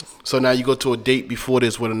nervous. So now you go to a date before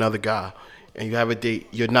this with another guy, and you have a date.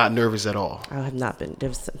 You're not nervous at all. I have not been.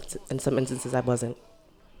 In some instances, I wasn't.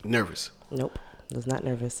 Nervous. Nope, I was not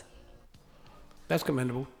nervous. That's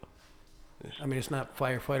commendable. I mean, it's not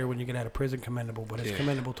firefighter when you get out of prison commendable, but it's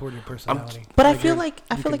commendable toward your personality. But I feel you're- like-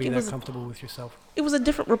 I you feel can like be it that was- comfortable with yourself. It was a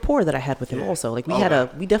different rapport that I had with him. Also, like we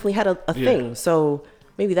definitely had a Yeah. thing. So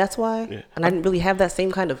maybe that's why. Yeah. And I didn't really have that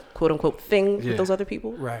same kind of quote unquote thing Yeah. with those other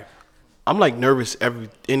people. Right. I'm like nervous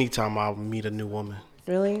anytime I meet a new woman.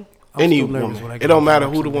 Really? I'm Any still nervous woman. when I It get don't off matter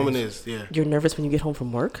work who the some woman days. is. Yeah. You're nervous when you get home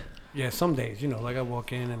from work? Yeah, some days, like I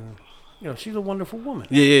walk in and, she's a wonderful woman.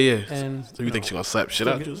 Yeah. And So you think she gonna slap shit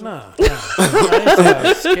out you? Nah.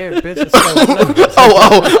 I'm scared, bitch. It's so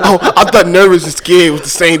I thought nervous and scared was the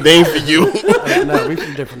same thing for you. no, we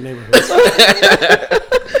from different neighborhoods.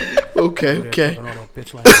 Okay. Talking all that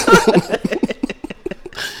bitch Latin.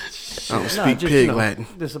 I don't No, speak just, pig Latin.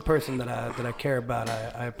 This is a person that I care about.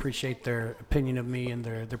 I appreciate their opinion of me and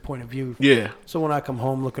their point of view. Yeah. So when I come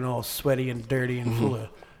home looking all sweaty and dirty and full of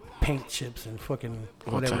paint chips and fucking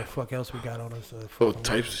whatever the type- fuck else we got on us, all fucking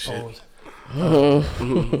types of shit. balls,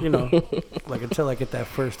 You know, like until I get that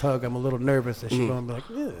first hug, I'm a little nervous that she's gonna be like,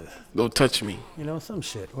 ugh. Don't touch me. You know, some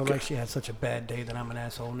shit. Or like she had such a bad day that I'm an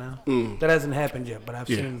asshole now. That hasn't happened yet, but I've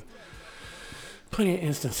seen plenty of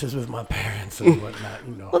instances with my parents and whatnot.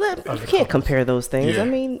 You know, Well, that, you other can't couples. compare those things. Yeah. I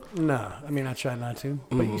mean, Nah, I mean I try not to,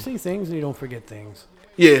 but you see things and you don't forget things.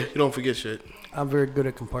 Yeah, you don't forget shit. I'm very good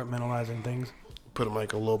at compartmentalizing things. Put them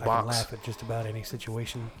like a little I can box. laugh at just about any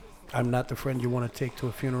situation. I'm not the friend you want to take to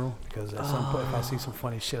a funeral because at some point, if I see some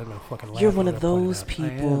funny shit, I'm gonna fucking laugh. you're one at of it, point it those out. I am.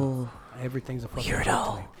 people. Everything's a fucking Weirdo.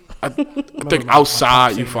 joke to me. I Remember think my outside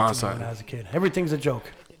pop you saying find that to me when something. I was a kid. Everything's a joke.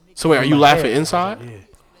 So wait, are In you my laughing head, I was inside? like, yeah.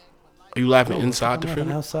 Are you laughing No, inside the I'm laughing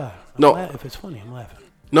funeral? outside. No. If it's funny, I'm laughing.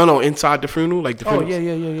 No, inside the funeral, like the Oh funeral.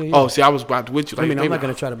 yeah. Oh, see, I was about to with you. I Like, mean, I'm maybe- not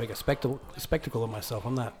gonna try to make a spectacle of myself.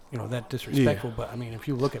 I'm not, that disrespectful. But I mean, if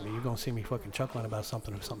you look at me, you're gonna see me fucking chuckling about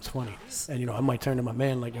something if something's funny. And I might turn to my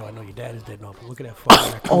man like, yo, I know your dad is dead, no, but look at that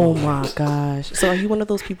fucking raccoon. Oh my gosh. So are you one of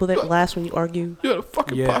those people that laughs when you argue? Yeah, the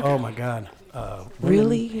fucking Yeah. pocket. Oh my God. Women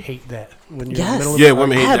Really? hate that when you're in Yes. the middle of Yeah, an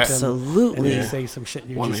women hate argument that. with them, Absolutely. And then Yeah. you say some shit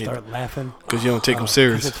and you Women just hate start laughing. Because you don't take them 'Cause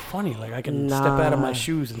serious. it's funny. Like I can step out of my Nah.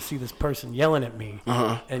 shoes and see this person yelling at me,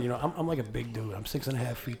 Uh-huh. and I'm like a big dude. I'm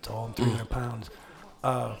 6.5 feet tall. I'm 300 pounds.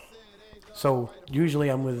 So usually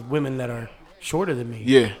I'm with women that are shorter than me.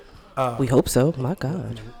 Yeah. We hope so. My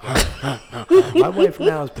God. My wife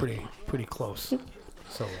now is pretty close.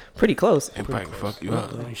 So Pretty close. And pretty probably close. fuck you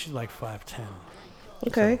up. I mean, she's like 5'10".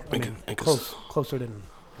 Okay. I mean, closer than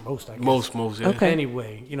most. I guess. Most, yeah. Okay.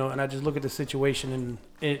 Anyway, and I just look at the situation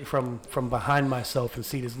and from behind myself and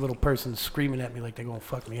see this little person screaming at me like they're gonna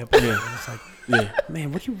fuck me up. Yeah. And it's like, Yeah.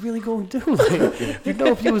 man, what you really gonna do? Like,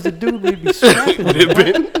 if you was a dude, we'd be strapping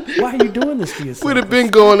you. Why are you doing this to yourself? Would have been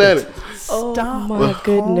going at it. Oh Stop. my Calm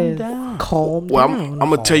goodness. down. Calm Well, down. I'm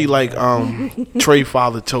gonna tell you like Trey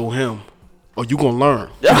father told him, "Oh, you gonna learn.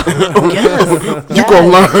 Yes. You gonna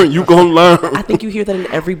learn. You gonna learn." I think you hear that in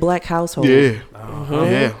every black household. Yeah.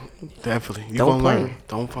 Yeah. Definitely. You Don't gonna play. learn.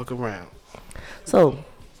 Don't fuck around. So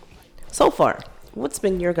far, what's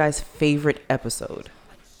been your guys' favorite episode?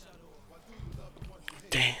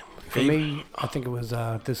 Damn. For me, I think it was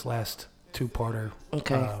this last two-parter.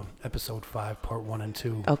 Okay. Episode 5, part 1 and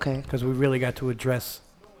 2. Okay. Because we really got to address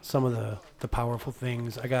some of the powerful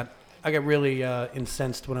things. I got really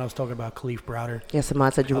incensed when I was talking about Khalif Browder. Yes,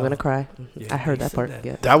 Ahmad said you were going to cry. yeah, I heard he that said part. that.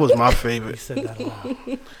 Yeah. That was my He favorite. said that a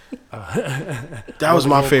lot. That was I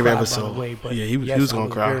my gonna favorite cry, by the episode. way, but Yeah, he yes, was I gonna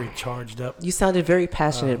cry. Very charged up. You sounded very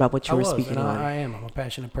passionate about what you I were was, speaking and on. I am. I'm a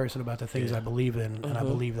passionate person about the things I believe in, and I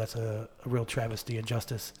believe that's a real travesty of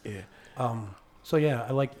justice. Yeah. So yeah,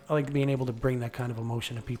 I like being able to bring that kind of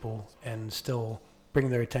emotion to people and still bring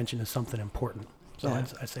their attention to something important. So Yeah.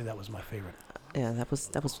 I'd say that was my favorite. Yeah, that was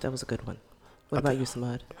a good one. What about you,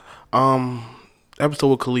 Samad? Episode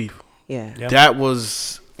with Khalif. Yeah. Yeah. That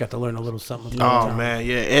was. Got to learn a little something. About Oh Tom. man,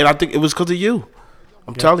 yeah, and I think it was because of you.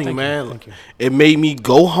 I'm Yeah, telling you, thank man. thank you. It made me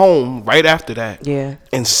go home right after that Yeah.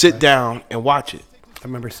 and sit down and watch it. I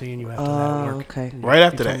remember seeing you after that Oh, at work. okay. You- Right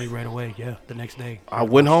after you told that. me right away. Yeah, the next day. I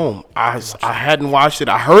went home. I hadn't watched it.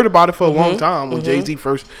 I heard about it for a long time when Jay-Z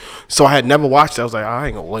first. So I had never watched it. I was like, I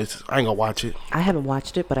ain't gonna watch it. I haven't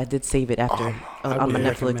watched it, but I did save it after I on would my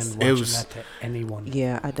recommend Netflix. watching was- that to anyone.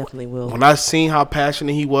 Yeah, I definitely will. When I seen how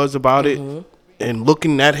passionate he was about it and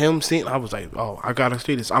looking at him, I was like, oh, I gotta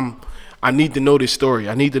see this. I need to know this story.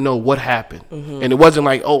 I need to know what happened. And it wasn't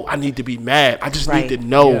like, oh, I need to be mad. I just Right. need to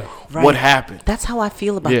know Yeah. Right. what happened. That's how I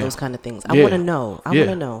feel about Yeah. those kind of things. I Yeah. want to know. I Yeah.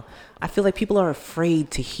 want to know. I feel like people are afraid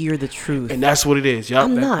to hear the truth. And that's what it is. Yup.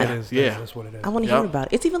 I'm not. That is, Yeah. that's what it is. I want to Yep. hear about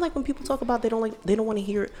it. It's even like when people talk about they don't want to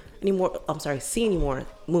hear anymore. See any more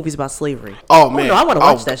movies about slavery. Oh man, no, I want to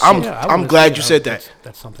watch that shit. I'm, Yeah, I I'm wanna glad see you it. said that.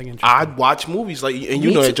 That's something interesting. I watch movies like, and you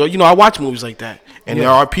Me know too. that, Joe. You know, I watch movies like that, and there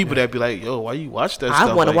Yeah. are people that be like, "Yo, why you watch that I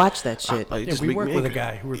stuff?" want to Like, watch that shit. like, Yeah, just we make work me with a angry.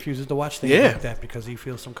 guy who refuses to watch things Yeah. like that because he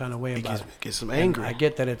feels some kind of way about it. Get some And angry. I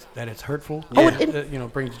get that it's hurtful. Oh, and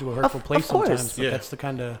it- brings you to a hurtful of place course. sometimes. But Yeah. that's the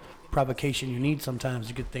kind of provocation you need sometimes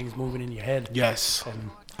to get things moving in your head. Yes. And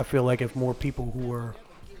I feel like if more people who are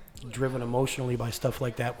driven emotionally by stuff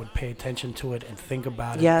like that would pay attention to it and think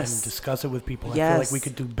about it Yes. and discuss it with people, I Yes. feel like we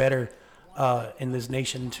could do better in this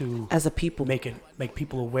nation to As a people. make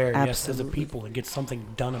people aware, yes, as a Absolutely. people, and get something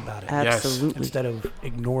done about it Absolutely. instead of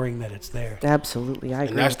ignoring that it's there. Absolutely. I agree.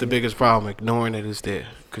 And that's with the you. biggest problem: ignoring that it's there,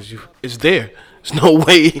 because it's there. There's no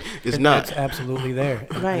way it's not. It's absolutely there.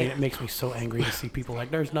 I Right. mean, it makes me so angry to see people like,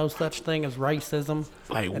 there's no such thing as racism.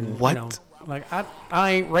 Like, And, what? like, I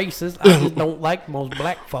ain't racist. I just don't like most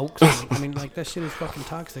black folks. I mean, like, that shit is fucking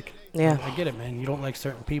toxic. Yeah. I get it, man. You don't like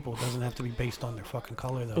certain people. It doesn't have to be based on their fucking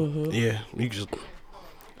color, though. Yeah, you just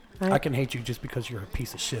I can hate you just because you're a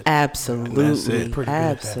piece of shit. Absolutely. And that's it. Pretty good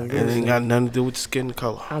at that. Absolutely. And it ain't got nothing to do with the skin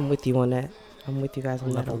color. I'm with you on that. I'm with you guys on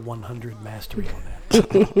that. Level 100 mastery on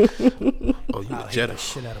that. Oh, you I'll a hit the Jedi.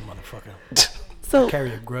 shit out of motherfucker. So,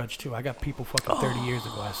 Carry a grudge too. I got people fucking 30 years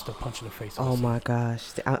ago I still punch in the face. oh my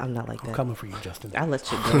gosh, I'm not like I'm that. coming for you, Justin. I'll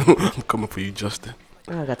let you go. I'm coming for you, Justin.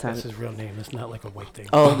 I don't got time. That's his real name. It's not like a white thing.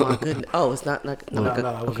 Oh my goodness. Oh, it's not like No, okay.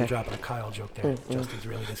 I wasn't Okay. dropping a Kyle joke there. Justin's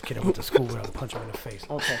really this kid I went to school with. I would punch him in the face.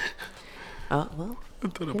 Okay. Well,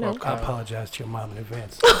 I apologize to your mom in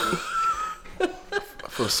advance. I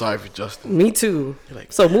feel sorry for Justin. me too.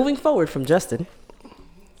 Like- So moving forward from Justin,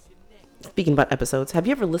 speaking about episodes, have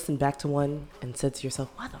you ever listened back to one and said to yourself,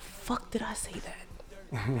 "Why the fuck did I say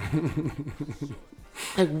that?"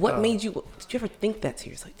 Like, what made you? Did you ever think that to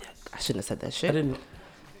yourself? Like, I shouldn't have said that I shit. didn't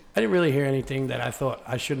really hear anything that I thought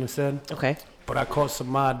I shouldn't have said. Okay. But I caught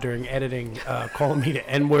Samad during editing calling me the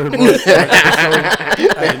N-word once in an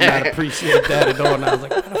episode. I did not appreciate that at all. And I was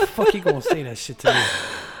like, why the fuck you gonna say that shit to me?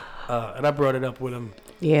 And I brought it up with him.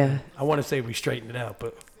 Yeah. I want to say we straightened it out,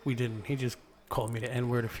 but we didn't. He just called me the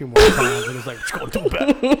N-word a few more times. And it was like, what you gonna do about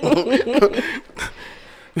it?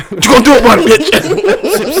 What you gonna do about it,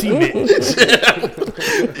 Sip cement.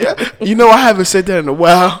 bitch? You know, I haven't said that in a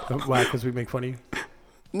while. Why? Because we make fun of you?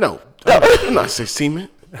 No. I'm not saying semen.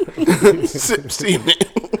 Sip semen.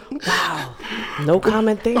 Wow. No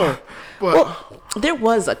comment there. But Well, there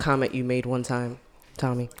was a comment you made one time,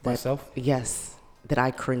 Tommy. That, Myself? Yes. That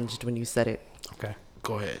I cringed when you said it. Okay.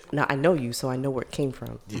 go ahead. Now I know you, so I know where it came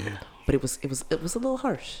from. Yeah. But it was a little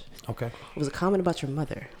harsh. Okay. It was a comment about your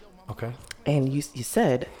mother, Okay. and you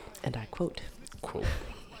said, and I quote, Cool.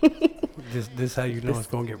 This how you know it's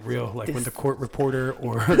gonna get real. Like when the court reporter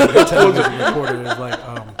or the television reporter is like,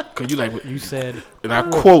 Cause you like, you said and I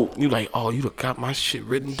quote, you like, oh, you done got my shit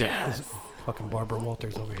written down. fucking Barbara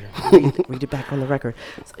Walters over here. read it back on the record.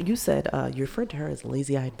 So you said you referred to her as a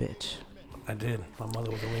lazy-eyed bitch. I did. My mother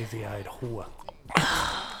was a lazy-eyed hooah.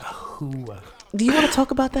 Hooah. Do you want to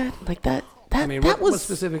talk about that? Like that? I mean, that what was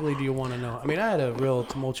specifically do you want to know? I mean, I had a real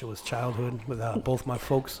tumultuous childhood with both my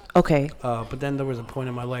folks. okay. But then there was a point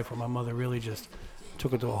in my life where my mother really just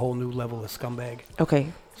took it to a whole new level of scumbag.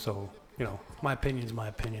 Okay. So, you know, my opinion's my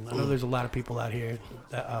opinion. I know there's a lot of people out here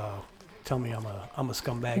that tell me I'm a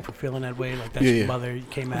scumbag for feeling that way. Like that's Yeah, your yeah. mother. You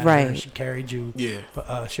came at her. Right. She carried you. Yeah.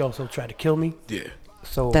 But she also tried to kill me. Yeah.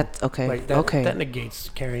 So That's okay. Like that, Okay. That negates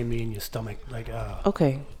carrying me in your stomach. Like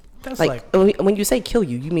Okay. that's Like, when you say kill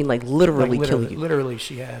you, you mean like literally kill you. Literally,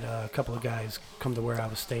 she had a couple of guys come to where I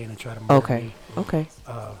was staying and try to murder Okay. me. Okay.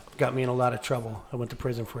 Got me in a lot of trouble. I went to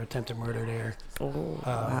prison for attempted murder there. Oh,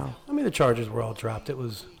 wow. I mean, the charges were all dropped. It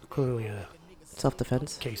was clearly a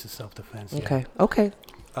Self-defense. case of self-defense. Okay. Okay.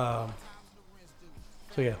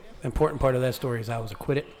 So yeah, important part of that story is I was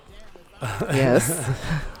acquitted. Yes.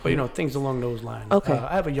 But you know, things along those lines. Okay.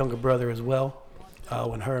 I have a younger brother as well.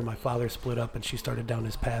 When her and my father split up, and she started down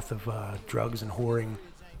this path of drugs and whoring.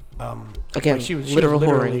 Again, like she was literal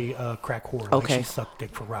literally crack whore. Like Okay. she sucked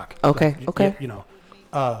dick for rock. Okay, Like, okay. You know,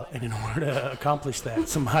 and in order to accomplish that,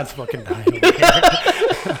 some hot's fucking dying over here.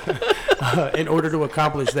 In order to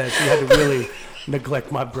accomplish that, she had to really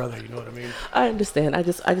neglect my brother. You know what I mean? I understand. I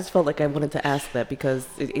just felt like I wanted to ask that because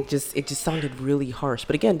it just sounded really harsh.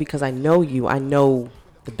 But again, because I know you, I know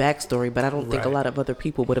the backstory, but I don't think a Right. lot of other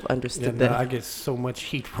people would have Yeah, understood no, that. I get so much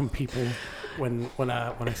heat from people when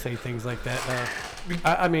I say things like that.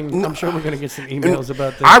 I mean, I'm sure we're gonna get some emails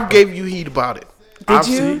about this. I gave you heat about it. Did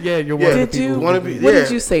you? Yeah, you're one Yeah. of the Did people. you? who Wanna did be- that. What yeah.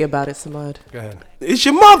 did you say about it, Samad? Go ahead. It's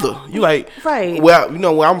your mother. You like, Right. Well, you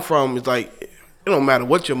know where I'm from. It's like it don't matter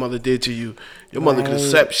what your mother did to you. Your mother could Right.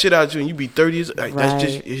 slap shit out you, and you be 30 years. Like that's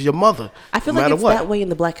just Right. it's your mother. I feel no like matter it's what. that way in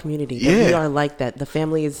the black community. That we Yeah. are like that. The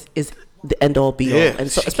family is the end all be Yeah. all,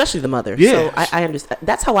 and so especially the mother. Yeah. So I understand.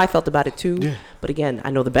 That's how I felt about it too. Yeah. But again,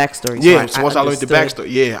 I know the backstory. Yeah, so once I learned the understood.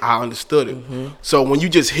 backstory, yeah, I understood it. So when you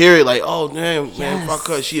just hear it, like, oh damn, man, Yes. fuck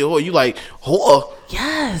her, she a whore. You like, whore?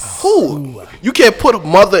 Yes. Who? You can't put a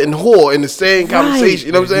mother and whore in the same conversation.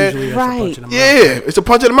 You know what I'm saying? Usually that's a punch Right. in the mouth. Yeah, it's a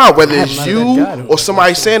punch in the mouth. Whether I it's have you none of that God. or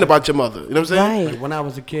somebody saying about your mother. You know what I'm saying? Right. Like when I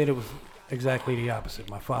was a kid, it was exactly the opposite.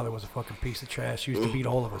 My father was a fucking piece of trash. He used to beat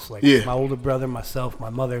all of us. Like Yeah. my older brother, myself, my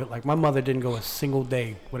mother. Like my mother didn't go a single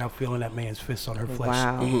day without feeling that man's fists on her flesh.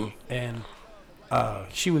 Wow. And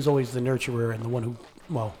she was always the nurturer and the one who,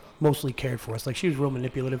 well, mostly cared for us. Like she was real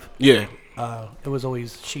manipulative. Yeah, It was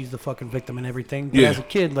always she's the fucking victim and everything. But Yeah. as a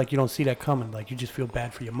kid, like you don't see that coming. Like you just feel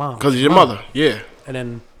bad for your mom. because it's your mother. Yeah, And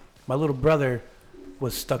then my little brother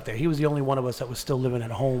was stuck there. He was the only one of us that was still living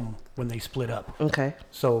at home when they split up. Okay.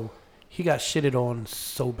 So he got shitted on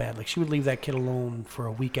so bad. Like, she would leave that kid alone for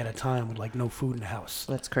a week at a time with, like, no food in the house.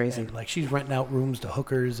 That's crazy. And, like, she's renting out rooms to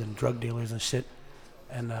hookers and drug dealers and shit.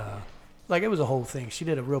 And, like, it was a whole thing. She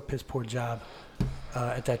did a real piss poor job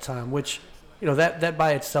at that time, which, you know, that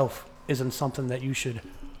by itself isn't something that you should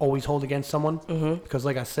always hold against someone. Mm-hmm. Because,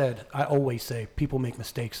 like I said, I always say people make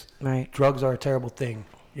mistakes. Right. Drugs are a terrible thing.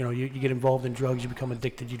 You know, you get involved in drugs, you become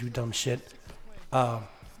addicted, you do dumb shit.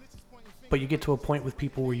 But you get to a point with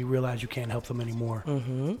people where you realize you can't help them anymore.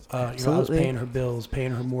 Mm-hmm. You know, I was Absolutely. paying her bills,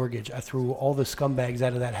 paying her mortgage. I threw all the scumbags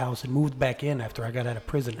out of that house and moved back in after I got out of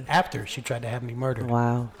prison. After she tried to have me murdered.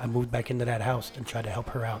 Wow. I moved back into that house and tried to help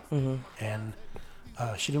her out. Mm-hmm. And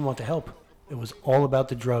she didn't want the help. It was all about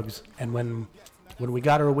the drugs. And when we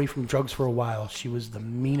got her away from drugs for a while, she was the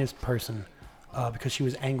meanest person because she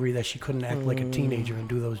was angry that she couldn't act like a teenager and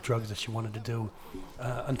do those drugs that she wanted to do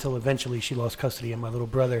until eventually she lost custody of my little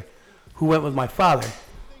brother, who went with my father,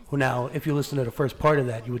 who now, if you listen to the first part of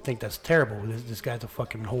that, you would think that's terrible. This guy's a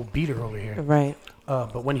fucking whole beater over here. Right.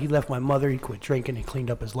 But when he left my mother, he quit drinking. He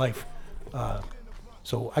cleaned up his life.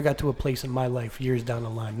 So I got to a place in my life years down the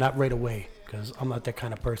line, not right away, because I'm not that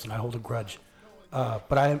kind of person. I hold a grudge.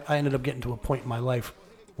 But I ended up getting to a point in my life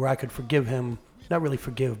where I could forgive him, not really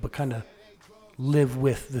forgive, but kind of live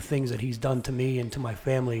with the things that he's done to me and to my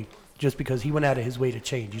family just because he went out of his way to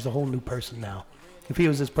change. He's a whole new person now. If he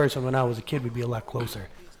was this person when I was a kid, we'd be a lot closer.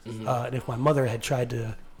 And if my mother had tried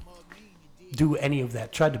to do any of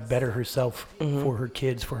that, tried to better herself for her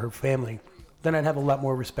kids, for her family, then I'd have a lot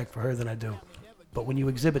more respect for her than I do. But when you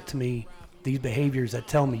exhibit to me these behaviors that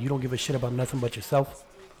tell me you don't give a shit about nothing but yourself,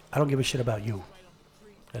 I don't give a shit about you.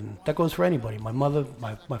 And that goes for anybody. My mother,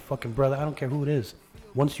 my fucking brother, I don't care who it is.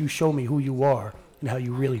 Once you show me who you are and how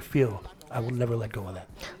you really feel, I will never let go of that.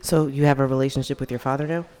 So you have a relationship with your father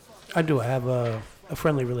now? I do. I have a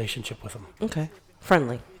friendly relationship with him. Okay.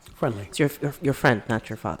 Friendly. Friendly. It's your friend, not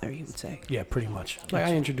your father, you would say. Yeah, pretty much. Like,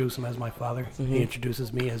 I introduce him as my father. He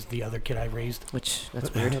introduces me as the other kid I raised. Which,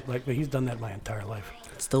 that's weird. Like, but he's done that my entire life.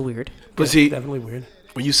 It's still weird. But Yeah, see, definitely weird.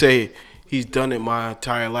 when you say he's done it my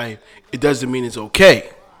entire life, it doesn't mean it's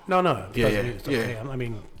okay. No, it Yeah, doesn't yeah, mean it's yeah. okay. I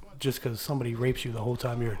mean, just because somebody rapes you the whole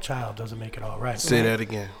time you're a child doesn't make it all right. Say that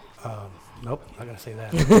again. Nope, I gotta say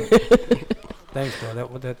that. Thanks, bro.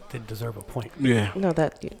 That did deserve a point. Yeah. No,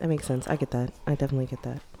 that makes sense. I get that. I definitely get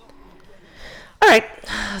that. All right.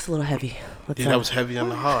 That's a little heavy. Let's, Yeah, that was heavy on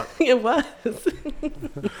the heart. it was.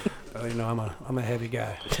 You know, I'm a heavy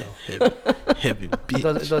guy, so Heavy it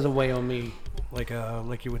bitch. doesn't weigh on me like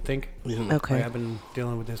you would think. Mhm. Okay. Like, I've been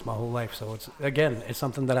dealing with this my whole life, so it's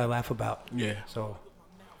something that I laugh about. Yeah. So All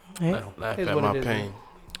you right. know, Laugh it is at what my it is. pain.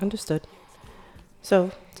 Understood.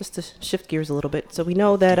 So, just to shift gears a little bit. So, we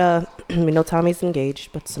know that, we know Tommy's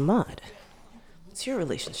engaged, but Samad, what's your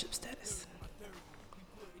relationship status?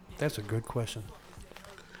 That's a good question.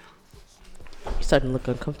 You're starting to look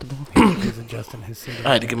uncomfortable. He's adjusting his seat.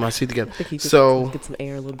 I had to get my seat together. I think he just So get some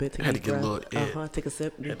air a little bit. Take I had a to get a breath. little air. Uh-huh. Take a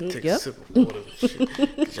sip. I had to Mhm. take Yep. a sip of water.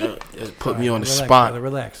 Shit. Y'all put me on the Relax, spot. brother,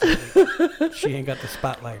 relax. She ain't got the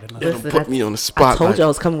spotlight. Or nothing. Y'all Listen, put me on the I spot. told you I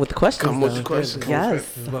was coming with the questions. Come with though. the questions. Yes.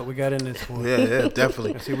 This is what we got in this for. Yeah,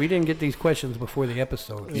 definitely. See, we didn't get these questions before the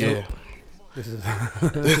episode. So Yeah. this is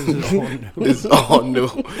this is all new. It's all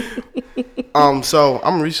new. So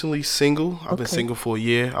I'm recently single. I've been Okay. single for a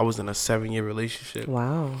year. I was in a 7-year relationship.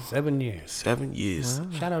 Wow. 7 years. 7 years.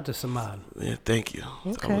 Shout out to Samad. Yeah, thank you. So I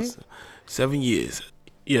Okay. was 7 years.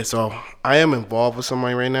 Yeah, so I am involved with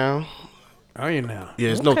somebody right now. Are you now? Yeah,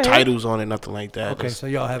 there's no Okay. titles on it, nothing like that. Okay, It's- so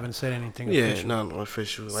y'all haven't said anything yeah, official. nothing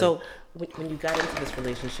official. Like, So, when you got into this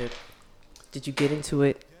relationship, did you get into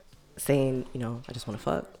it saying, I just want to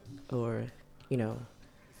fuck? Or,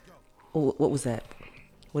 what was that?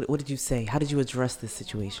 What did you say? How did you address this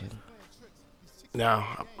situation? now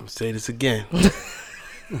I'm gonna say this again.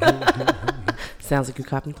 Sounds like you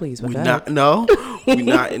cop and please. We we're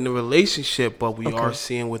not in a relationship, but we are Okay.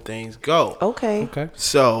 seeing where things go. Okay. Okay.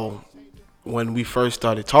 So when we first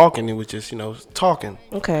started talking, it was just talking,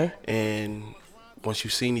 Okay. and once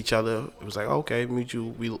you've seen each other, it was like okay, we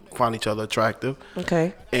find each other attractive,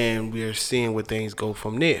 Okay. and we are seeing where things go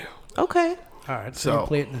from there. Okay. All right. So- So you're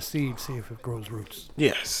planting the seed, see if it grows roots.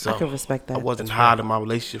 Yes, so I can respect that. I wasn't hiding my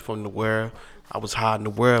relationship from the world. I was hiding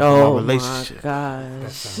the world Oh from my relationship. my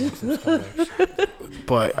gosh.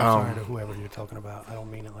 But I'm sorry to whoever you're talking about. I don't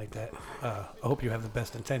mean it like that. I hope you have the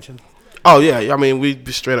best intention. oh yeah, I mean we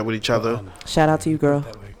be straight up with each other. Shout out to you, girl.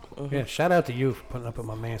 That way. Yeah, shout out to you for putting up with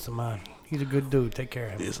my man Samad. He's a good dude. Take care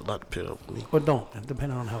of him. There's a lot to put up with me. Or don't,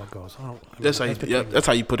 depending on how it goes. I mean, That's how you. between Yeah, us. that's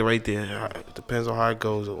how you put it right there. It depends on how it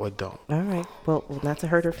goes or don't. All right. Well, not to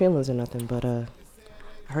hurt her feelings or nothing, but I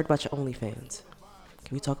heard about your OnlyFans.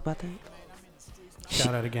 Can we talk about that?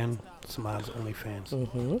 Shout out again, Smiles OnlyFans.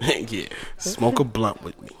 Mm-hmm. Yeah, smoke a blunt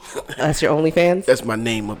with me. That's your OnlyFans? That's my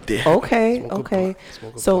name up there. Okay, Smoke a okay. blunt,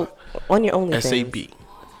 smoke a So blunt. on your OnlyFans, SAB.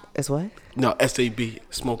 It's what? No, SAB.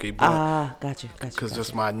 Smoke a blunt. Ah, gotcha. Because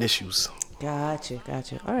that's my initials. Gotcha.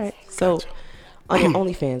 All right. So on your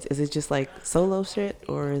OnlyFans, is it just like solo shit,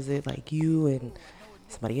 or is it like you and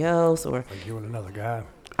somebody else, or? Like you and another guy.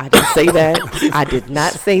 I didn't say that. I did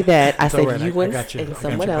not say that. I said all right, you I and, got you. I and got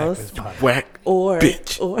someone your back else, this pod. Whack. or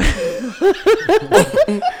bitch. or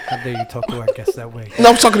How dare you talk to our guests that way? No,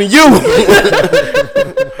 I'm talking to you.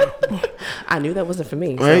 I knew that wasn't for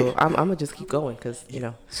me. Right. So I'm gonna just keep going because you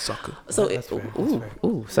know. Sucker. So That's fair, that's ooh, fair.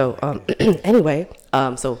 ooh. So anyway,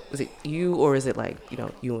 so is it you, or is it like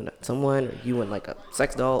you and someone, or you and like a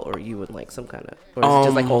sex doll, or you and like some kind of, or is it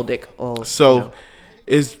just like all dick? All So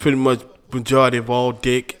it's pretty much majority of all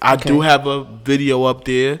dick. I do Okay. have a video up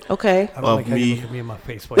there Okay. I don't of like how you me look at me in my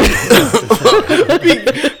face. But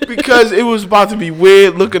because it was about to be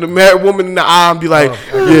weird looking a married woman in the eye and be like,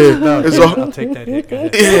 yeah, it's all. I'll take that hit. Go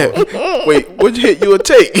ahead. Yeah. Wait, what hit you a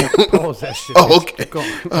take? Pause that shit. Oh, bitch. okay. Go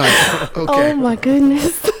on. Okay. Oh my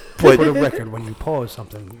goodness. For the But record, when you pause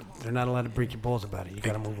something, they're not allowed to break your balls about it. You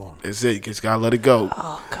gotta move on. it's it. You just gotta let it go.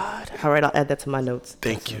 Oh God. All right, I'll add that to my notes.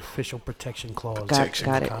 Thank It's an you. official protection clause. Got in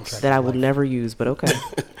the it. contract That I of will life. never use, but okay.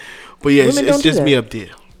 But yeah, Women it's don't do just me that. up there.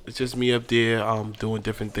 It's just me up there doing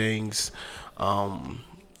different things.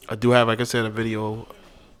 I do have, like I said, a video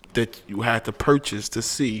that you had to purchase to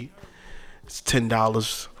see. It's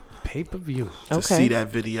 $10 Pay per view. to Okay. see that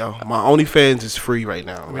video. My OnlyFans is free right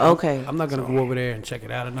now. Okay. I'm not gonna go over there and check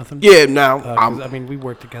it out or nothing. Yeah, now 'Cause, I mean, we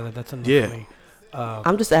work together. That's enough Yeah. for me.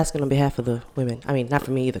 I'm just asking on behalf of the women. I mean, not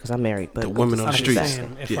for me either, because I'm married. But The I'm women just- on I'm the just streets.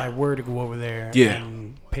 saying, if Yeah. I were to go over there Yeah.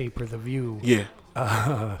 and pay per the view, yeah.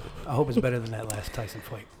 I hope it's better than that last Tyson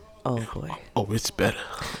fight. Oh boy. Oh, it's better.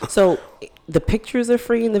 So the pictures are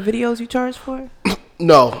free and the videos you charge for?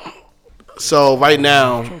 No. So right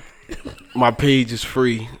now, my page is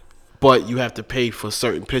free, but you have to pay for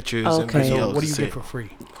certain pictures and Okay. videos. So what do to you see. get for free?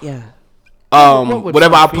 Yeah. What would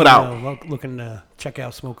Whatever I some put out. female looking to check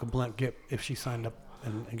out Smoke a Blunt get if she signed up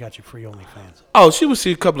and got you free OnlyFans? Oh, she would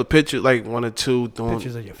see a couple of pictures, like one or two doing.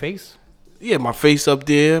 Pictures of your face? Yeah, my face up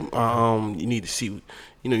there. You need to see.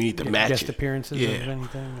 You need to Get match guest it. appearances Yeah. of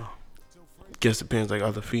anything? Guest appearance like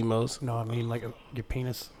other females. No, I mean like your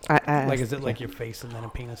penis. I Like is it like your face and then a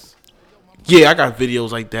penis? Yeah, I got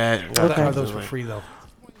videos like that. Okay. Are those for free though?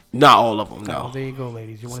 Not all of them. Oh, No. there you go,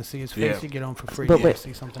 ladies. You want to see his face? Yeah. You get on for free. But You wait,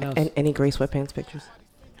 see something else? and any gray sweatpants pictures?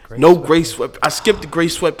 Great No sweat. gray sweat. I skipped the gray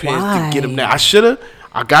sweatpants to get them Why? now. I shoulda.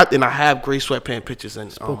 I got and I have gray sweatpants pictures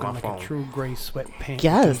on Spoken my like phone. a true gray sweatpants.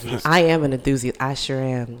 Yes, enthusiast. I am an enthusiast. I sure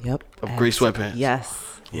am. Yep. Of gray sweatpants? Yes.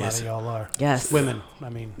 A lot of y'all are. Yes. Women. I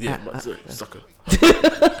mean, Yeah, sucker.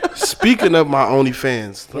 Speaking of my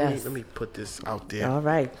OnlyFans, Yes. let me put this out there. All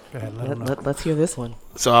right. go ahead. Let 'em know. Let's hear this one.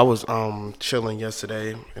 So I was chilling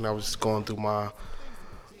yesterday, and I was just going through my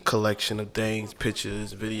collection of things,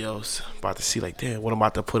 pictures, videos, about to see like, damn, what I'm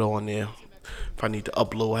about to put on there. If I need to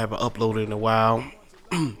upload, I haven't uploaded in a while.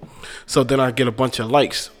 So then I get a bunch of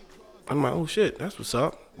likes. I'm like, oh shit, that's what's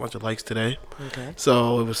up. Bunch of likes today. Okay.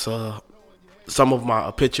 So it was some of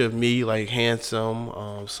a picture of me like handsome.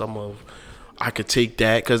 Some of I could take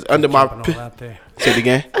that because under my Jumping all out there. say it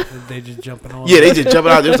again. They just jumping on. Yeah, they just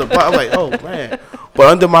jumping out. There's a I'm like, oh man. But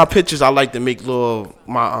under my pictures, I like to make little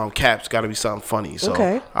my caps. Got to be something funny. So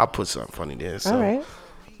Okay. I'll put something funny there. So, All right.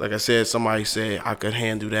 like I said, somebody said I could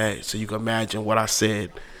handle that. So you can imagine what I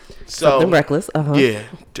said. So Something reckless. Uh-huh. yeah,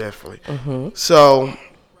 definitely. So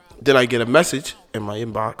then I get a message in my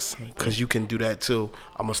inbox because you can do that too.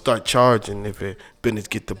 I'm gonna start charging if business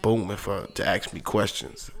get the boom to ask me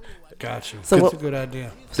questions. Got you. So That's what- a good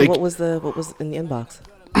idea. So They- what was in the inbox?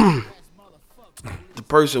 The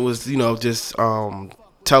person was, just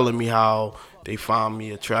telling me how they find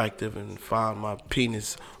me attractive and find my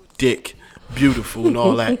penis, dick, beautiful and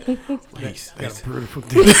all that. He's- Got a beautiful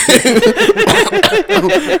dick.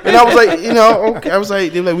 and I was like, okay. I was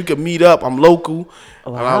like, they're like, we could meet up. I'm local,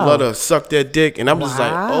 and I Wow. love to suck that dick. And I'm just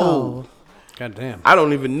like, oh, God damn. I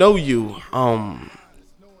don't even know you.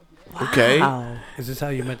 Okay, Wow. Is this how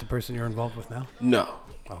you met the person you're involved with now? no.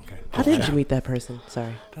 Okay. How did you meet that person?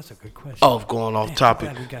 Sorry. That's a good question. Oh, going off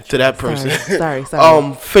topic glad we got to you. that person. Sorry.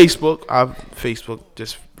 Facebook. Facebook,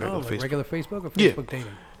 just regular Oh, like Facebook. regular Facebook or Yeah. Facebook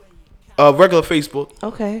dating? Regular Facebook.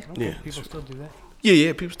 Okay. Okay, Yeah. people still do that.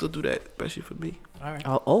 Yeah. People still do that, especially for me. All right.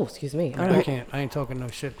 Oh, excuse me. All I right. can't. I ain't talking no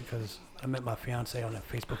shit because I met my fiance on that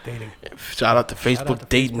Facebook dating. Shout out to Shout Facebook out to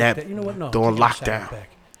dating Facebook app You know what? No. during take that shout out lockdown. back.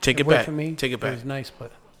 Take it worked back. For me, Take it It back. was nice,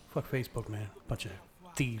 but fuck Facebook, man. Bunch of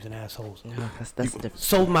thieves and assholes. No, that's different.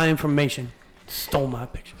 Sold my information, stole my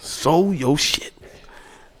pictures. Soul your shit.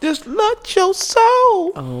 Just let your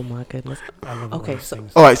soul. Oh my goodness. I love Okay, those so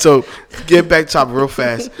things. All right, so get back to topic real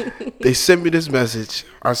fast. They sent me this message.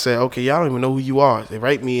 I said, okay, y'all don't even know who you are. They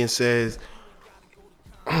write me and says,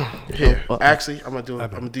 here, actually, I'm gonna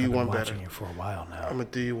do you one better. Watching you for a while now. I'm gonna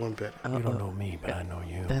do you one better. You don't know me, but I know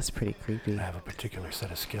you. that's pretty creepy. I have a particular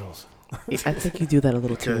set of skills. I think you do that a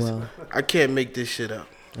little too Because well. I can't make this shit up.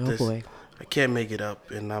 Oh This- boy, I can't make it up,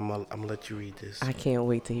 and I'm gonna let you read this. I can't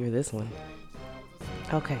wait to hear this one.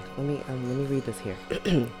 Okay, let me read this here.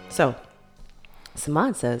 So,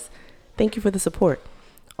 Samad says, "Thank you for the support.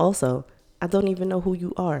 Also, I don't even know who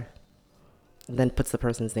you are." And then puts the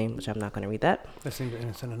person's name, which I'm not going to read that. That seems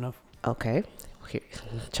innocent enough. Okay, here,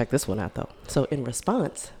 check this one out though. So in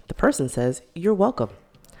response, the person says, "You're welcome.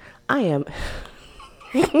 I am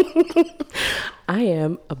I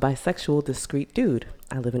am a bisexual discreet dude.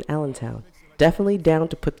 I live in Allentown. Definitely down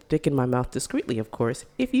to put the dick in my mouth discreetly, of course,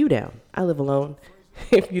 if you down. I live alone.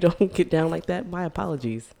 If you don't get down like that, my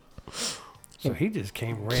apologies." So he just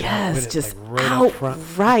came right out with Yes, it, just like right up front.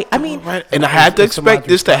 outright. I mean, Right, and I had to Is somebody expect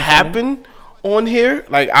this to responsible? happen on here.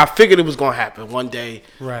 Like I figured it was gonna happen one day.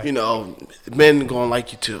 Right. You know, men gonna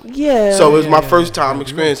like you too. Yeah. So it was my Yeah, first yeah, time yeah.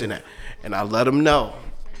 experiencing that, and I let him know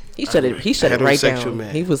he shut it. He shut it right Heterosexual down.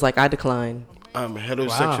 man. He was like, "I decline." I'm a Wow,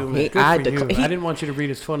 heterosexual man. good I for dec- you. he- I didn't want you to read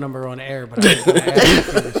his phone number on air, but I was going to ask if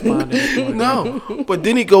he responded. if you wanted to. No, but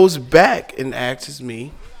then he goes back and asks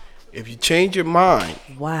me, "If you change your mind,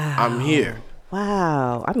 Wow. I'm here."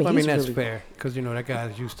 Wow. I mean, Well, I mean, he's that's really, fair because you know that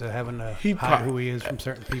guy's used to having to He hide pro- who he is from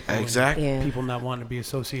certain people. and Exactly. Yeah. People not wanting to be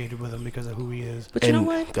associated with him because of who he is. But you know And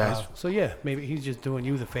what? That's So yeah, maybe he's just doing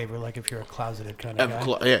you the favor, like if you're a closeted kind of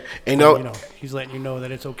guy. yeah. And You know, he's letting you know that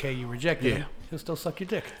it's okay. You rejected Yeah. him. He'll still suck your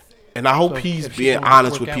dick. and I hope So he's if she being don't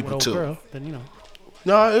honest work with out people old too. girl, then you know.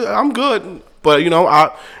 No, I'm good. But you know,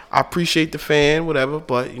 I appreciate the fan, whatever.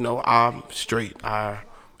 But you know, I'm straight.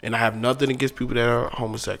 And I have nothing against people that are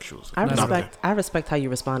homosexuals. I Nothing. respect how you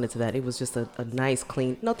responded to that. It was just a nice,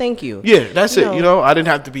 clean. No, thank you. Yeah, that's it. No. You know, I didn't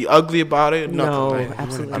have to be ugly about it. Nothing. No, Like,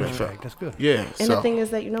 absolutely I not. just felt. That's good. Yeah. And so the thing is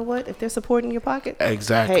that you know what? If they're supporting your pocket,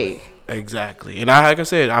 exactly. Hey. Exactly. And like I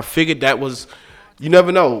said, I figured that was. You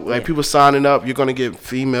never know. Like people signing up, you're gonna get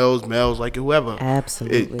females, males, like whoever.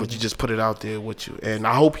 Absolutely. But you just put it out there with you. And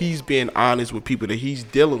I hope he's being honest with people that he's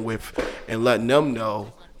dealing with and letting them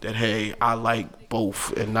know that hey, I like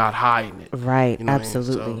both and not hiding it. right? You know what I mean?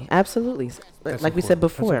 Absolutely, So- absolutely. That's Like we said important.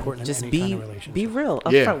 That's before, important in just any be kind of relationship. be real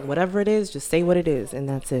up Yeah. front. Whatever it is, just say what it is, and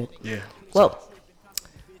that's it. Yeah. Well,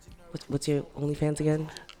 what's your OnlyFans again?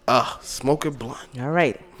 Smoking blunt. All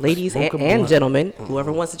right, ladies Smoke a and blunt. gentlemen,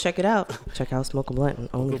 whoever wants to check it out, check out Smoke a Blunt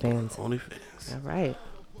on OnlyFans. OnlyFans. All right,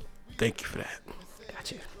 Thank you for that.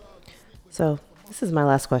 gotcha. So this is my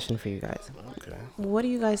last question for you guys. Okay. What do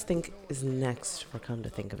you guys think is next for Come to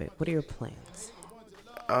Think of It? What are your plans?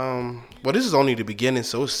 Well, this is only the beginning,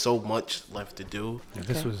 so it's so much left to do.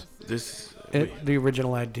 This Okay. was This. the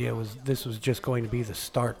original idea was this was just going to be the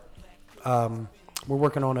start. We're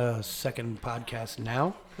working on a second podcast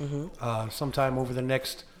now. Sometime over the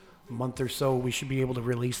next month or so, we should be able to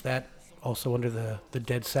release that. Also under the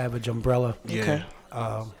Dead Savage umbrella. Yeah.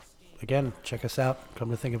 Okay. Again, check us out. Come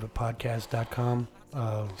to think of it podcast.com.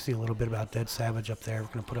 See a little bit about Dead Savage up there. We're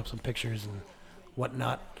going to put up some pictures and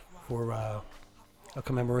whatnot for a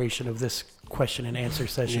commemoration of this question and answer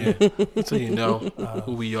session. Yeah. So you know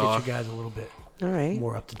who we Get are. you guys a little bit All right.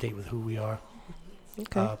 more up to date with who we are.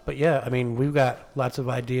 Okay. But yeah, I mean, we've got lots of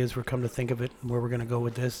ideas. We're come to think of it, where we're going to go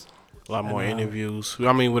with this. A lot more And, interviews.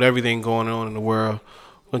 I mean, with everything going on in the world,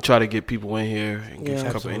 we're gonna try to get people in here and get Yeah. a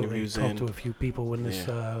couple Absolutely. interviews Talk in. to a few people when this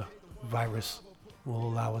virus will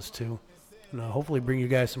allow us to. And, hopefully bring you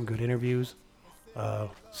guys some good interviews.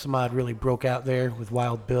 Samad really broke out there with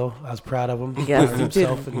Wild Bill. I was proud of him. Yes, Proud of you did.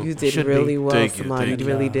 himself, and You did should be. really well, Thank you, Samad. thank You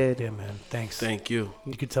you. really did. Yeah, man. Thanks. Thank you.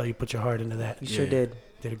 You could tell you put your heart into that. You sure Yeah. did.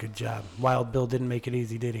 Did a good job. Wild Bill didn't make it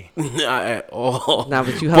easy, did he? Not at all. Nah,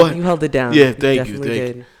 but you But- held it down. Yeah, thank you, definitely thank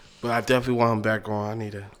did. you. But I definitely want him back on. I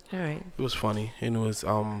need to. All right. It was funny and it was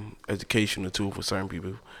educational too for certain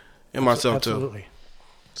people and myself too. Absolutely.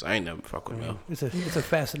 So I ain't never fuck I with mean, him. it's a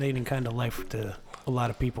fascinating kind of life to a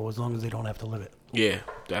lot of people as long as they don't have to live it. Yeah,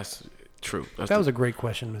 that's true. That's That was a great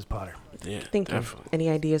question, Ms. Potter. yeah, Thank you. definitely. Any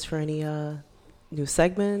ideas for any new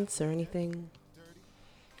segments or anything?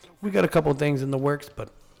 We got a couple of things in the works, but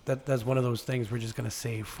that's one of those things we're just gonna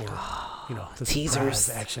save for, the Teasers. surprise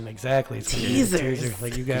action. Exactly. It's gonna be a Teasers. teaser.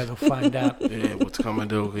 Like you guys will find out. Yeah, what's coming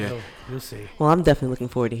to yeah. You'll see. Well, I'm definitely looking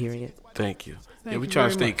forward to hearing it. Thank you. Thank yeah, we you try to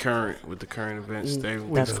very stay much. current with the current events. Stay That's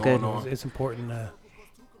what's good. going on. It's important to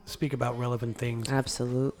speak about relevant things.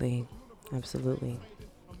 Absolutely. Absolutely.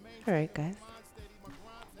 All right, guys.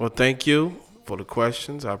 Well, thank you for the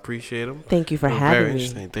questions. I appreciate them. Thank you for Very having me.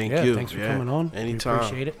 interesting. Thank Yeah, you. thanks for coming on. Anytime. We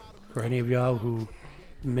appreciate it. For any of y'all who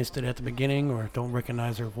missed it at the beginning or don't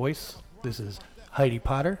recognize her voice, this is Heidi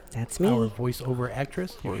Potter. That's me. Our voiceover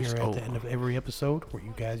actress. You hear her at the Voiceover. end of every episode where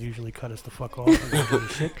you guys usually cut us the fuck off and go do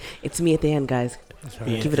the shit. It's me at the end, guys. That's all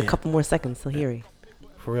Yeah. right. Give it a couple more seconds till hear it.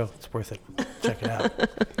 For real, it's worth it. Check it out.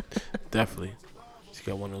 Definitely. She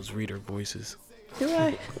got one of those reader voices. Do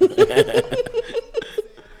I?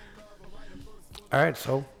 All right,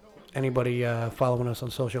 so anybody following us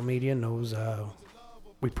on social media knows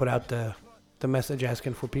we put out the message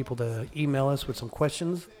asking for people to email us with some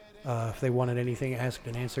questions if they wanted anything asked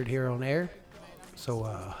and answered here on air. So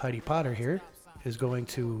Heidi Potter here is going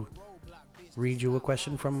to read you a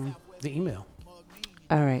question from the email.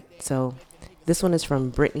 All right. So this one is from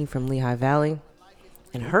Brittany from Lehigh Valley.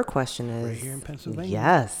 And her question is... Right here in Pennsylvania?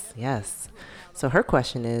 Yes, yes. So her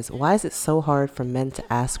question is, why is it so hard for men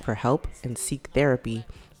to ask for help and seek therapy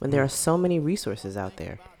when there are so many resources out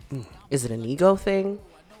there? Is it an ego thing?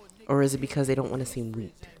 Or is it because they don't want to seem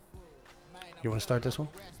weak? You want to start this one?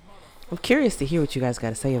 I'm curious to hear what you guys got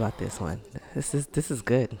to say about this one. This is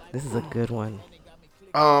good. This is a good one.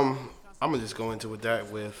 I'm gonna just go into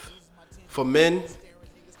that with, for men,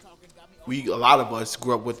 a lot of us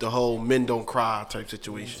grew up with the whole men don't cry type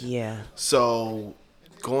situation. Yeah. So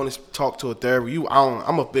going to talk to a therapist,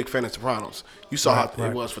 I'm a big fan of Sopranos. You saw how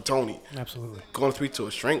Right. it was for Tony. Absolutely. Going to speak to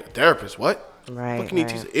a therapist, what? Right, What can he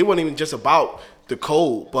right. teach? It wasn't even just about the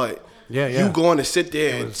code, but Yeah, yeah. you going to sit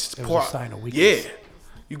there and was pour a out, sign of weakness. yeah,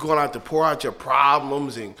 you going out to pour out your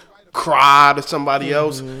problems and cry to somebody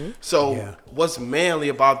else. So Yeah. what's manly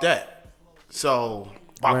about that? So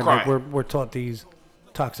about Right, crying. like we're taught these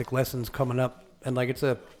toxic lessons coming up, and like it's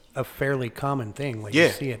a fairly common thing. Like Yeah.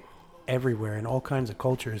 you see it everywhere in all kinds of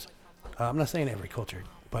cultures. I'm not saying every culture,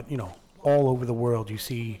 but all over the world you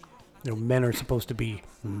see, men are supposed to be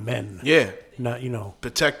men. Yeah, Not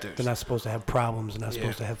protectors. they're not supposed to have problems. They're not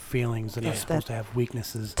supposed to have feelings. They're not supposed to have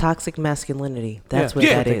weaknesses. Toxic masculinity. That's Yeah. what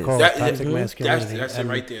Yeah, that they is. call it. That- Toxic mhm. masculinity. That's it And,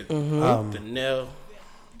 right there. The nail.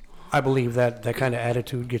 I believe that kind of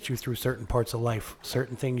attitude gets you through certain parts of life.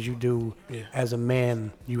 Certain things you do as a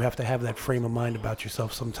man, you have to have that frame of mind about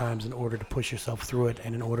yourself sometimes in order to push yourself through it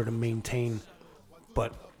and in order to maintain.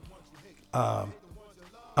 But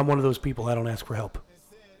I'm one of those people, I don't ask for help.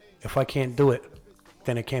 If I can't do it,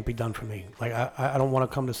 then it can't be done for me. Like, I don't want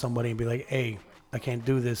to come to somebody and be like, hey, I can't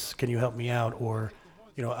do this. Can you help me out? Or,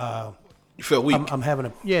 You feel weak. I'm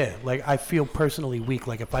having like I feel personally weak.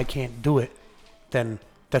 Like if I can't do it, then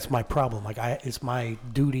that's my problem. Like it's my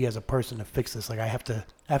duty as a person to fix this. Like I have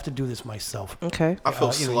to do this myself. Okay. I feel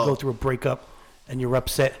You slow. go through a breakup and you're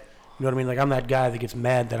upset. You know what I mean? Like I'm that guy that gets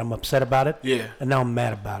mad that I'm upset about it. Yeah. And now I'm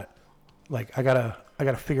mad about it. Like I gotta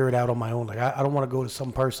figure it out on my own. Like I don't want to go to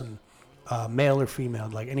some person, male or female,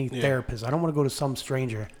 like any therapist. I don't want to go to some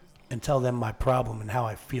stranger and tell them my problem and how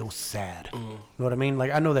I feel sad. You know what I mean?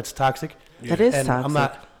 Like I know that's toxic. That is and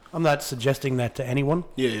toxic. I'm not suggesting that to anyone.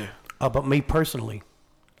 Yeah. But me personally,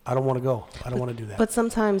 I don't want to go. I don't want to do that. But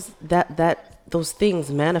sometimes those things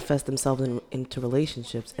manifest themselves into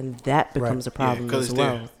relationships, and that becomes a problem because as it's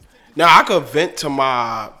well. there. Now I could vent to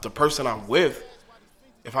the person I'm with.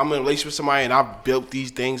 If I'm in a relationship with somebody and I've built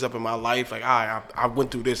these things up in my life, like I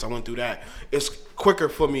went through this, I went through that. It's quicker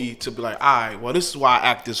for me to be like, all right, well, this is why I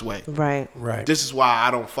act this way. Right. Right. This is why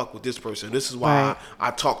I don't fuck with this person. This is why Right.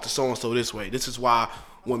 I talk to so and so this way. This is why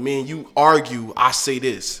when me and you argue, I say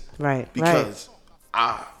this. Right. Because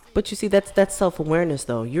But you see, that's self-awareness,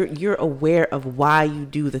 though. You're aware of why you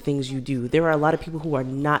do the things you do. There are a lot of people who are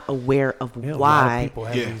not aware of Yeah, a lot of why people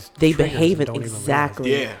have Yeah. these they triggers behave and it don't even realize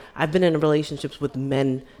exactly. Yeah. I've been in relationships with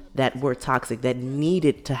men that were toxic, that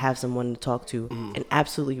needed to have someone to talk to, and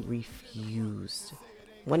absolutely refused.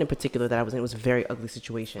 One in particular that I was in, it was a very ugly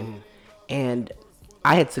situation, and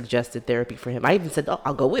I had suggested therapy for him. I even said, "Oh,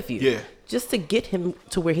 I'll go with you," Yeah. just to get him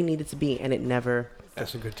to where he needed to be, and it never.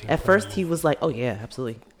 That's a good team. At player, first, man. he was like, "Oh yeah,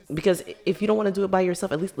 absolutely," because if you don't want to do it by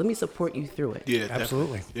yourself, at least let me support you through it. yeah, definitely.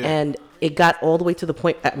 Absolutely. Yeah. And it got all the way to the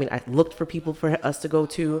point. I mean, I looked for people for us to go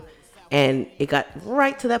to, and it got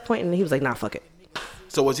right to that point, and he was like, "Nah, fuck it."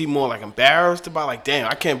 So was he more like embarrassed about like, damn,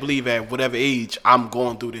 I can't believe at whatever age I'm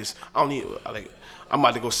going through this. I don't need I'm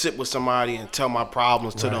about to go sit with somebody and tell my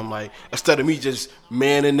problems to them, like instead of me just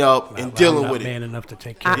manning up and I'm dealing not with man it. enough to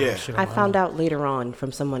take care of Yeah. that shit on I my found own. out later on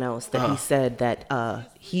from someone else that he said that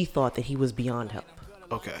he thought that he was beyond help.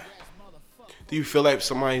 Okay. Do you feel like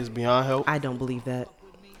somebody is beyond help? I don't believe that.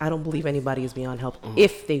 I don't believe anybody is beyond help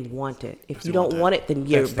if they want it. If you don't want it, then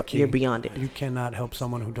That's the key. you're beyond it. You cannot help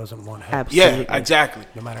someone who doesn't want help. Absolutely. Yeah, exactly.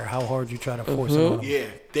 No matter how hard you try to force it on them. Yeah,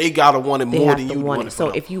 they gotta want it They more have than to you want want it. So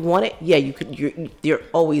from them. if you want it, yeah, you could. You're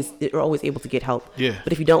always able to get help. Yeah.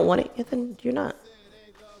 But if you don't want it, yeah, then you're not.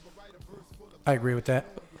 I agree with that.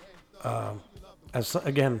 As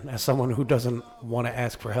someone who doesn't want to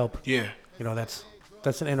ask for help, Yeah, you know, that's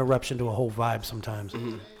an interruption to a whole vibe sometimes.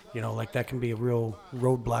 You know, like that can be a real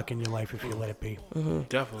roadblock in your life if you let it be.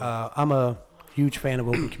 definitely. I'm a huge fan of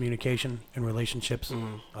open communication in relationships.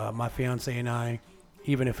 My fiance and I,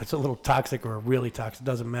 even if it's a little toxic or really toxic,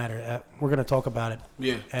 doesn't matter. We're going to talk about it.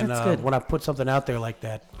 Yeah. And That's good. when I put something out there like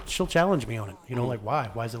that, she'll challenge me on it. You know, like, why?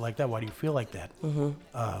 Why is it like that? Why do you feel like that?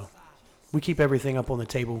 We keep everything up on the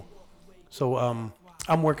table. So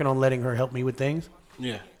I'm working on letting her help me with things.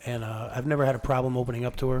 Yeah. And I've never had a problem opening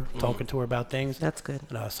up to her, talking to her about things. That's good.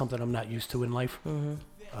 And, something I'm not used to in life.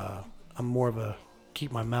 I'm more of a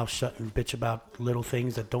keep my mouth shut and bitch about little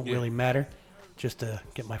things that don't really matter, just to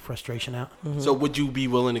get my frustration out. So would you be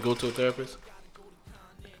willing to go to a therapist?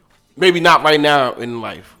 Maybe not right now in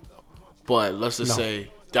life, but let's just No.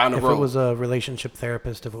 say down the If road. it was a relationship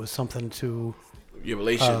therapist, if it was something to your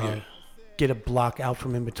relationship, get a block out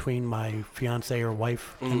from in between my fiance or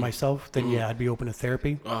wife and myself, then yeah, I'd be open to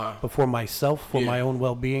therapy. But for myself, for my own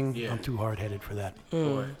well-being, Yeah. I'm too hard-headed for that.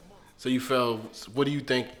 Boy. So you feel, what do you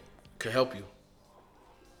think could help you?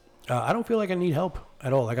 I don't feel like I need help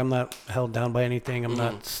at all. Like I'm not held down by anything. I'm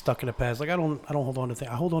not stuck in the past. Like I don't hold on to things.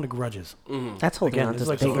 I hold on to grudges. That's holding Again, on this to is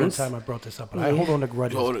like the third things. time I brought this up, but I hold on to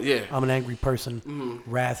grudges. Yeah. I'm an angry person.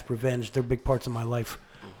 Wrath, revenge, they're big parts of my life,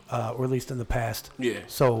 or at least in the past. Yeah.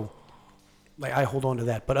 So, like, I hold on to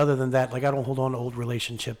that. But other than that, like, I don't hold on to old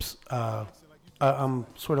relationships. I'm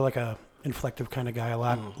sort of like a inflective kind of guy a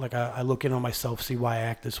lot. Like, I look in on myself, see why I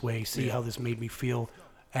act this way, see how this made me feel,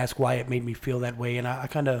 ask why it made me feel that way. And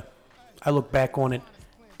I look back on it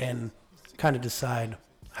and kind of decide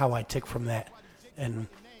how I tick from that. And,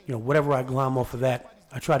 you know, whatever I glom off of that,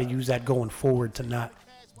 I try to use that going forward to not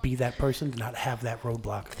be that person, to not have that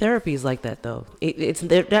roadblock. Therapy is like that, though.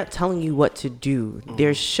 They're not telling you what to do.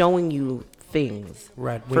 They're showing you things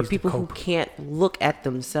Right, for ways to people who cope. can't look at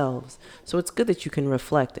themselves. So it's good that you can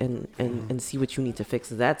reflect and see what you need to fix.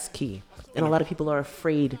 That's key. And a lot of people are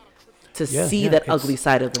afraid to Yeah, see yeah, that it's- ugly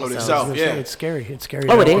side of themselves. themselves. I was yeah. gonna say, it's scary. It's scary.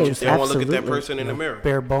 Oh, to it watch is. yourself. They don't want to look at that Absolutely. person in the mirror.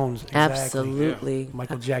 Bare bones. Exactly. Absolutely.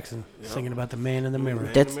 Michael Jackson singing about the man in the mirror.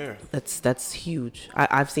 Man. That's the mirror. that's huge.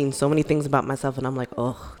 I've seen so many things about myself, and I'm like,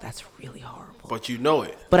 oh, that's really horrible. But you know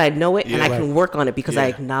it. But I know it, and Yeah. I can work on it because I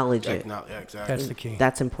Yeah. acknowledge it. Yeah, exactly. That's the key.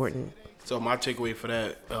 That's important. So my takeaway for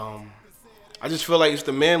that, I just feel like it's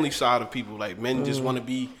the manly side of people. Like men just want to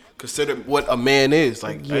be considered what a man is.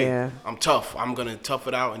 Like, Yeah. hey, I'm tough. I'm gonna tough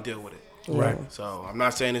it out and deal with it. Right. So I'm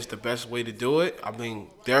not saying it's the best way to do it. I mean,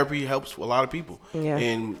 therapy helps a lot of people. Yeah.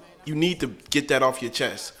 And you need to get that off your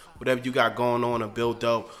chest. Whatever you got going on and build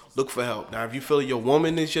up, look for help. Now, if you feel your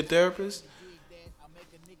woman is your therapist,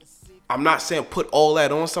 I'm not saying put all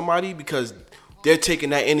that on somebody because they're taking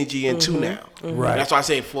that energy in too now. Right. That's why I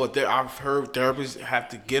say I've heard therapists have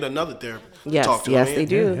to get another therapist. to Yes, talk to yes, them. they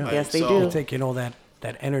do. Yeah, yeah. Yes, they So- do. You're taking all that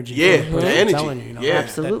energy. Yeah, from the the person energy. telling you, know, Yeah. that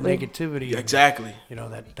Absolutely. negativity. and, Exactly. You know,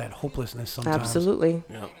 that hopelessness sometimes. Absolutely.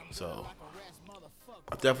 Yeah. So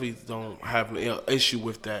I definitely don't have an issue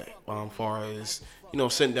with that. As far as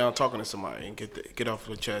sitting down talking to somebody and get off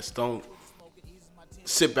your chest. Don't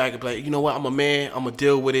sit back and be like, you know what? I'm a man. I'm gonna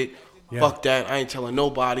deal with it. Yeah. Fuck that. I ain't telling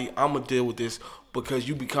nobody. I'm gonna deal with this because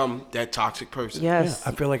you become that toxic person. Yeah, Yes.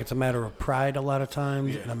 I feel like it's a matter of pride a lot of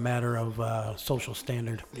times and a matter of social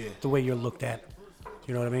standard. Yeah. The way you're looked at.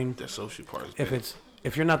 You know what I mean? That social part is big.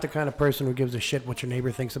 If you're not the kind of person who gives a shit what your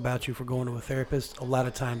neighbor thinks about you for going to a therapist, a lot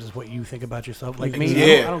of times is what you think about yourself. Like me,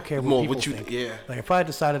 Yeah. I don't care More what people what you- think. yeah. Like if I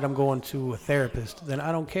decided I'm going to a therapist, then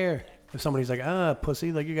I don't care if somebody's like,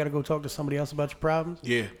 pussy, like you got to go talk to somebody else about your problems.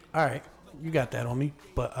 Yeah. All right, you got that on me,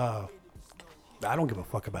 but I don't give a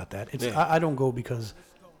fuck about that. It's Yeah. I don't go because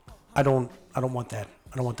I don't want that.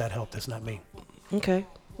 I don't want that help. That's not me. Okay.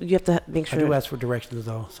 You have to make I do sure. ask for directions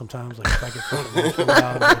though. Sometimes, like if I get fucking lost for a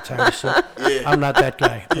while and I get tired of shit, I'm not that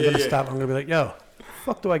guy. I'm gonna stop. I'm gonna be like, yo,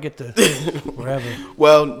 fuck, do I get to wherever?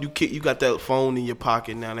 Well, you got that phone in your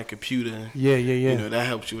pocket now, that computer. Yeah. That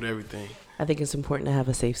helps you with everything. I think it's important to have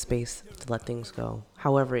a safe space to let things go,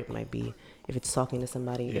 however it might be. If it's talking to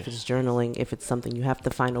somebody, if it's journaling, if it's something, you have to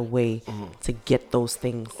find a way to get those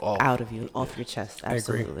things out of you and off your chest. I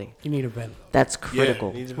agree. Absolutely. You need a vent. That's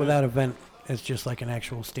critical. Yeah, Without a vent, it's just like an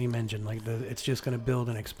actual steam engine. Like it's just gonna build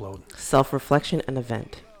and explode. Self-reflection and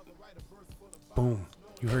event. Boom.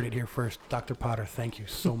 You heard it here first. Dr. Potter, thank you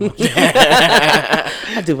so much.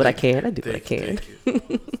 I do what I can. Thank you.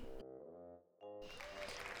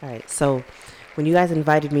 All right. So, when you guys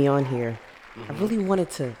invited me on here, I really wanted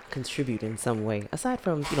to contribute in some way, aside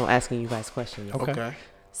from asking you guys questions. Okay.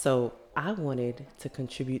 So I wanted to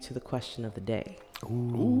contribute to the question of the day.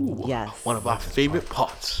 Ooh. Yes. One of our favorite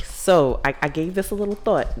parts. So I gave this a little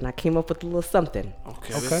thought, and I came up with a little something.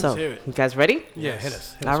 Okay. Okay. Let's So hear it. you guys ready? Yeah, hit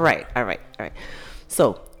us. All right.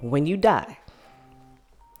 So when you die,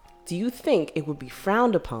 do you think it would be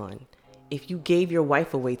frowned upon if you gave your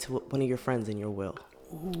wife away to one of your friends in your will?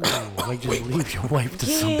 Ooh, like just leave your wife to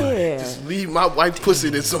somebody. Yeah. Just leave my wife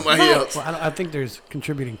pussy to somebody Right. else. Well, I think there's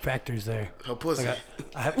contributing factors there. Her pussy. Like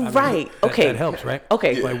I mean, Right. that- Okay. That helps, right?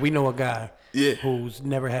 Okay. Like we know a guy Yeah. who's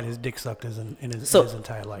never had his dick sucked in his So-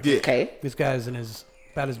 entire life. Yeah. Okay. This guy's in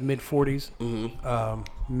about his mid 40s.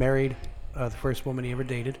 Married the first woman he ever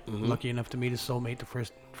dated. Lucky enough to meet his soulmate the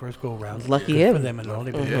first go around. Lucky Good him. for them and all.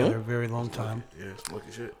 They've been together a very long time, Yeah, it's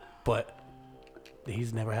lucky shit. but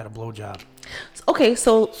he's never had a blowjob. Okay.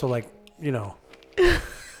 So So like,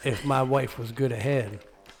 if my wife was good ahead,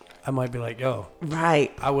 I might be like, yo,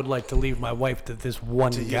 right. I would like to leave my wife to this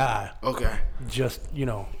one guy, Okay. just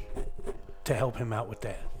to help him out with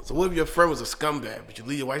that. So what if your friend was a scumbag? Would you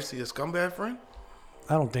leave your wife to your scumbag friend?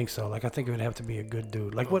 I don't think so. Like I think it would have to be a good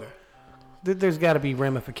dude. Like Okay. there's got to be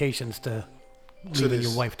ramifications to leaving your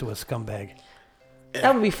this. wife to a scumbag.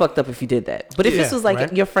 That would be fucked up if you did that. But if this Yeah, was like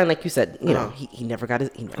right? your friend, like you said, he never got his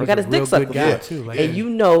He's dick a real sucked good guy before. too. Like, And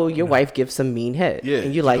your wife gives some mean head. Yeah,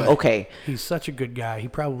 And you're like, like- okay, he's such a good guy. He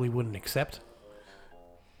probably wouldn't accept,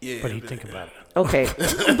 Yeah. but he'd think about it. okay.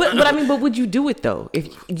 but I mean, but would you do it though? If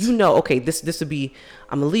okay, this would be,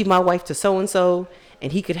 I'm gonna leave my wife to so and so,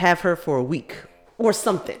 and he could have her for a week or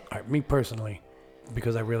something. All right, me personally,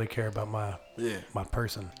 because I really care about my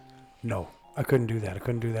person. No, I couldn't do that. I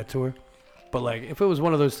couldn't do that to her. But like, if it was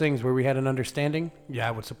one of those things where we had an understanding, yeah,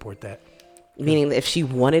 I would support that. Meaning, if she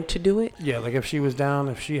wanted to do it, Yeah, like if she was down,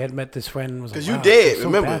 if she had met this friend and was like, 'Cause you wow, dead, it's so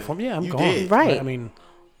remember? bad for me. Yeah, I'm You gone. dead. Right. I mean,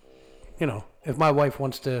 if my wife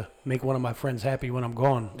wants to make one of my friends happy when I'm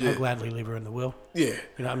gone, Yeah. I'll gladly leave her in the will. Yeah.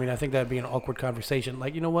 I mean, I think that'd be an awkward conversation.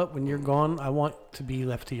 Like, you know what? When you're gone, I want to be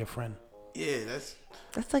left to your friend. Yeah, that's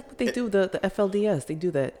that's like what they do. The FLDS, they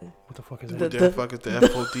do that. What the fuck is The- that? what the fuck is the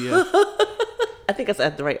FOTF? I think I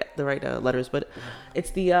said the right letters, but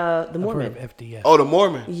it's the I've heard Mormon. of FDS. Oh, the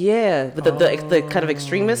Mormon. Yeah, but the kind of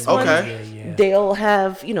extremist ones. Okay. Yeah. They'll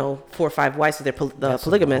have 4 or 5 wives, so they're the That's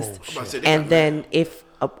some polygamists. bullshit. I'm about to say, they And got- then if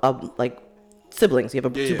like siblings, you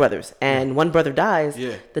have Yeah, two yeah. brothers, and one brother dies,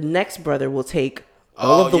 Yeah. the next brother will take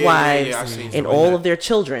all Oh, of the yeah, wives yeah, I seen and something all like of their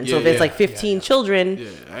children. So Yeah, if it's yeah. like 15 children Yeah,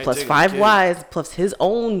 I ain't plus taking 5 the kids. wives plus his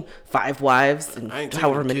own 5 wives and I ain't taking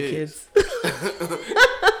however the many kids. kids.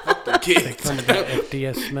 The kids. Some of that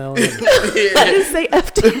FDS smell. I didn't say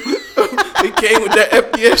FD. They came with that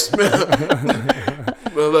FDS smell.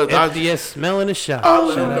 But look, FDS smell in the shop. I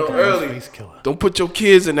let Shout them out know to early. Ghostface Killer. don't put your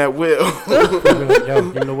kids in that will.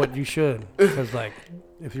 Yo, you know what? You should. Because, like,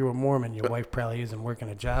 if you're a Mormon, your wife probably isn't working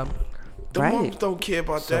a job. The Right. moms don't care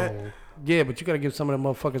about So, that. yeah, but you got to give some of them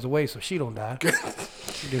motherfuckers away so she don't die.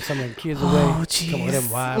 Give some of them kids away. Oh, Some of them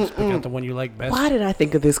jeez. wives. Pick out the one you like best. Why did I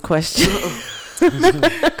think of this question?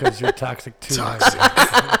 Because you're toxic too. Toxic.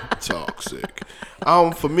 Toxic.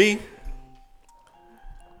 For me,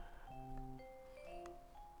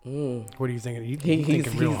 What do you think? You He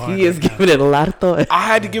thinking real hard. is right now. giving it a lot of thought. I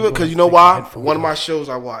had to give it because you know Take why? your headphones One of my off. shows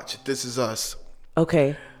I watch, This Is Us.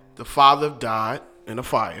 Okay. The father died in a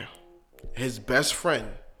fire. His best friend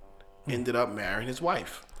ended up marrying his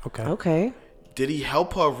wife. Okay. Okay. Did he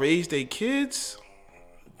help her raise their kids?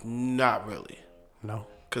 Not really. No.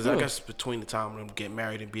 Because I guess between the time of them getting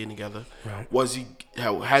married and being together, Right.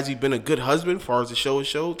 has he been a good husband as far as the show is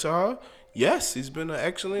showed to her? Yes, he's been an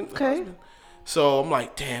excellent Okay. husband. So I'm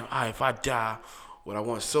like, damn, if I die, would I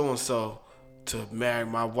want so and so to marry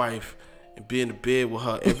my wife and be in the bed with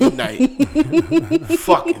her every night,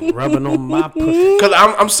 fucking? Rubbing on my pussy. Because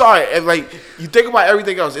I'm sorry, and like you think about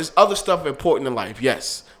everything else. There's other stuff important in life.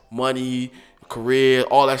 Yes, money, career,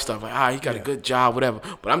 all that stuff. Like, he got a good job, whatever.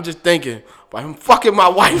 But I'm just thinking, by him fucking my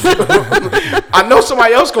wife. I know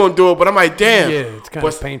somebody else gonna do it, but I'm like, damn. Yeah, it's kind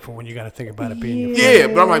But- of painful when you got to think about it being your Yeah,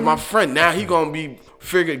 but I'm like, my friend, now he gonna be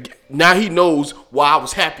figured. Now he knows why I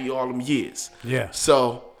was happy all them years. Yeah.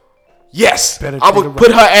 So, yes, Better I treat her would put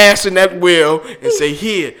right. her ass in that wheel and say,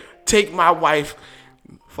 here, take my wife,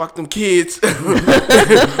 fuck them kids,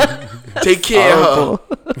 take care of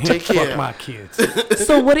her, take care Fuck of my her. kids.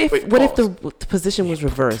 So what if Wait, the position was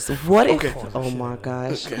reversed? What if? Okay. Oh my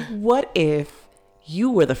gosh! Okay. What if you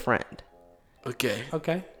were the friend? Okay.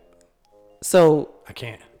 Okay. So I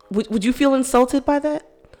can't. would you feel insulted by that?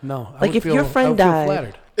 No. I Like, would if your friend I would feel died-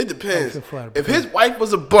 flattered. It depends. feel flattered If because- his wife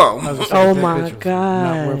was a bum, I was just Oh saying, that my bitch was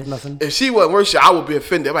Not worth gosh. nothing. if she wasn't worth shit, I would be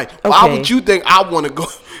offended. I'm like, why Okay. would you think I want to go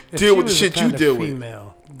If deal she with the was shit you kind of deal with?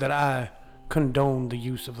 female, that I condone the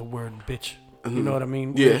use of the word bitch. You know what I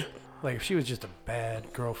mean? Yeah. Like if she was just a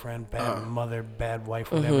bad girlfriend, bad mother, bad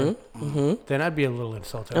wife, whatever, then I'd be a little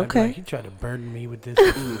insulted. I'd be Okay. like, he tried to burden me with this.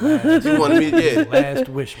 last, You wanted me, his yeah. last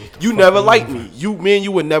wish was to You fuck never me liked over. me. Me and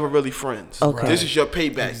you were never really friends. Okay. This is your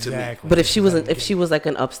payback to me. Exactly. But if she wasn't, if she was like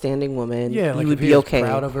an upstanding woman, Yeah, like you would if he be was okay.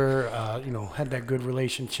 proud of her, had that good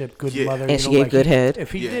relationship, good Yeah. mother, And you she know, gave like good head.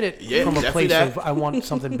 If he Yeah. did it Yeah, from a definitely place that. of I want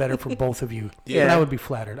something better for both of you, Yeah. then I would be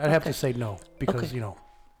flattered. I'd have to say no because Okay.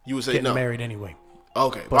 You would say getting no. married anyway.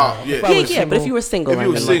 Okay. But, Wow. if Yeah. I Yeah, was yeah. But if single, you were single, If you I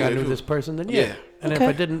were mean, and single, like I if knew you- this person, then Yeah. yeah. And Okay. if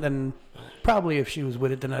I didn't, then probably if she was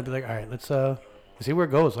with it, then I'd be like, all right, let's see where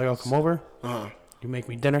it goes. Like I'll come over. Uh-huh. You make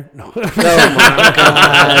me dinner. No. oh my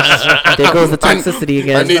gosh, there goes the toxicity I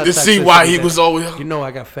again. need not to see why he toxicity, was always you know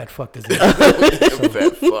I got fat fucked as a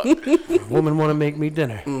fat fuck. woman want to make me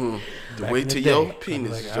dinner. The Back way in the to day, your I'd be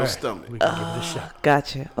penis like, is all your right, stomach. We can give it a shot.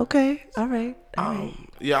 Gotcha. Okay. All right. All right.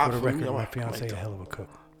 Yeah, For the for me, record, I my like fiance a that. hell of a cook.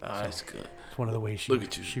 That's good. It's one of the ways Look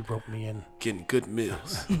at you. she roped me in. Getting good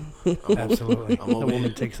meals. Absolutely. I'm The over woman here.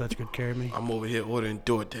 takes such good care of me. I'm over here ordering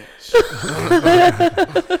DoorDash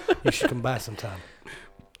You should come by sometime.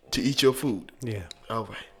 to eat your food. Yeah. All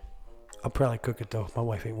right. I'll probably cook it though. My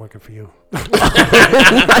wife ain't working for you.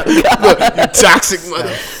 Toxic mother.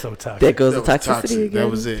 That's so toxic. There goes That the was toxicity toxic. again. That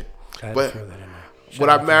was it. I had to But throw that in there. When Shout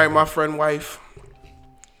I out to marry my my friend wife,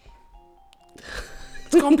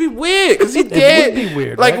 it's gonna be weird because he It dead. would be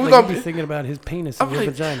weird. Like right? we're Like, gonna you'd be be. thinking about his penis I'm in your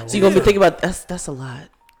like- vagina. So you're gonna be thinking about that's a lot.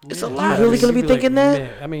 It's a Yeah, lot. You really gonna you'd be thinking like, that?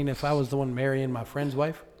 man, I mean, if I was the one marrying my friend's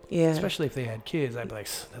wife, Yeah. especially if they had kids, I'd be like,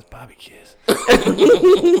 that's Bobby kids.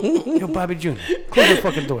 Yo, Bobby Jr., close the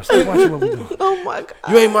fucking door. Stop watching what we're doing. Oh my god.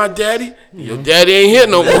 You ain't my daddy. Your daddy ain't here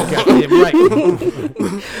no more. Goddamn right.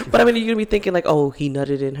 But I mean, you're gonna be thinking like, oh, he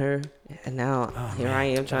nutted in her, and now here I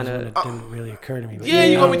am trying That's when to. it didn't really occur to me. But Yeah,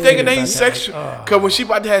 you gonna be I'm thinking that about he's that, like, sexual. oh. Cause when she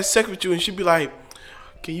about to have sex with you and she be like,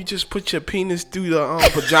 "Can you just put your penis through the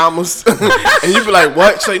pajamas?" And you be like,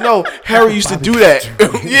 "What?" She's like, "No, Harry used to do that."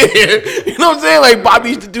 Yeah, you know what I'm saying? Like Bobby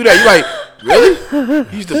used to do that. You like, really?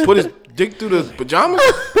 He used to put his dick through the pajamas?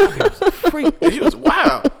 Freak. And she was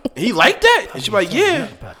wow. And he liked that? And she be like, "Yeah,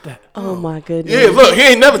 About that. Oh my goodness. yeah." Look, he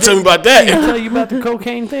ain't never tell me about I that. tell you about the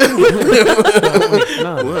cocaine thing?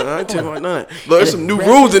 No. Well, I ain't tell you about none. Look, there's some new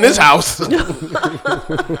rules in this house.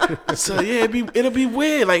 So yeah, it'll be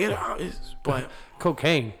weird. Like, but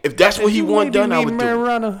Cocaine. if that's what he You want maybe done, I need would do. it.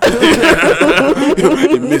 marijuana.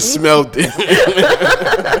 It missmelled it.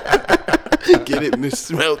 Get it,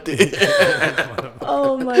 missmelled it.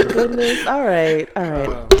 Oh my goodness. All right. All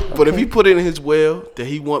right. But if he put it in his will that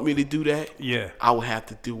he want me to do that, Yeah. I would have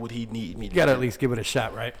to do what he need me to You gotta do. at least give it a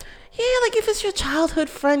shot, right? Yeah, like if it's your childhood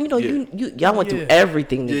friend, you know, Yeah. y'all went through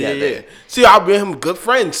everything Yeah, together. yeah. See, I've been him good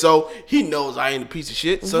friends, so he knows I ain't a piece of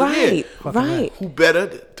shit. So Right. yeah, Right. who better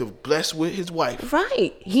to bless with his wife?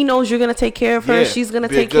 Right. He knows you're gonna take care of her. Yeah, She's gonna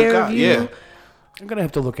be a take good care of guy, you. yeah. I'm gonna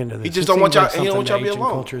have to look into this. just It don't want seems y'all- he don't want something y'all to be that ancient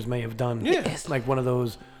alone. cultures may have done. Yeah. It's like one of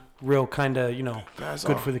those real kind of, That's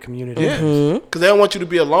good all. for the community. Yeah, Mm-hmm. because they don't want you to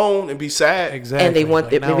be alone and be sad. Exactly. And they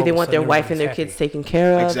want Like, now maybe all they of a want their sudden wife and their everybody's kids taken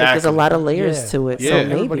care of. Like, there's a Exactly. lot of layers happy. to it. Yeah. So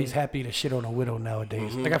Everybody's maybe. happy to shit on a widow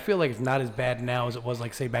nowadays. Mm-hmm. Like I feel like it's not as bad now as it was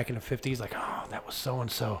like say back in the 50s. Like oh that was so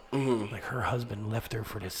and so. Like her husband left her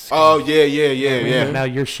for this. Oh yeah, yeah. But now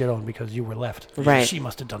you're shit on because you were left. Right. She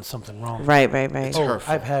must have done something wrong. Right, right, right. Oh, her fault.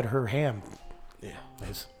 I've had her ham. Yeah.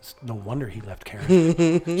 It's no wonder he left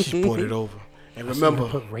Karen. She brought it over. And Remember,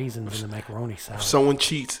 remember, put raisins in the macaroni salad. if someone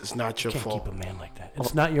cheats, it's not your Can't fault. keep a man like that.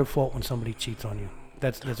 It's not your fault when somebody cheats on you.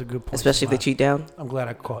 That's a good point. Especially if they Samad. cheat down. I'm glad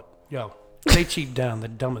I caught. Yo, they cheat down. The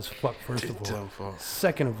dumb as fuck. First of all. Dumb fault.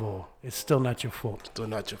 Second of all, it's still not your fault. Still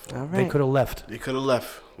not your fault. All They right. could have left They could have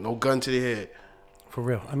left. No gun to the head. for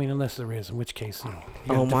real. I mean, unless there is, in which case, you know,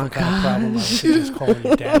 you Oh got a my different kind of problem. I would suggest calling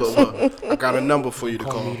your dad. or something. Look, I got a number for you to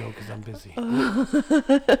Call call. me though, because I'm busy.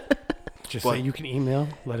 Just But- say you can email.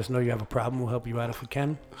 Let us know you have a problem. We'll help you out if we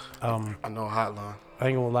can. I know a hotline. I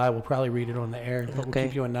ain't gonna lie. We'll probably read it on the air, but Okay. we'll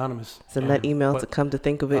keep you anonymous. Send that email but- to come to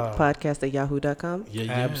think of it podcast at yahoo.com. Yeah,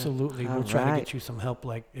 yeah. Absolutely. We'll try to Alright. get you some help.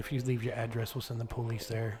 Like, if you leave your address, we'll send the police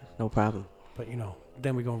there. No problem. But, you know,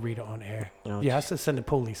 then we're going to read it on air. No, Yeah, I said send the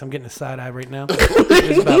police. I'm getting a side eye right now.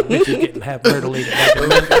 It's about bitches getting half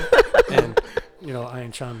murdered. And, you know, I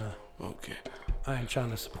ain't trying to. Okay. I ain't trying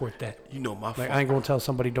to support that. You know my Like, phone. I ain't gonna tell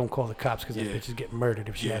somebody don't call the cops because Yeah. that bitch is getting murdered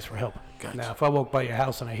if she Yeah. asks for help. Gotcha. Now, if I walk by your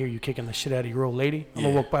house and I hear you kicking the shit out of your old lady, I'm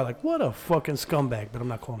gonna Yeah. walk by like, what a fucking scumbag, but I'm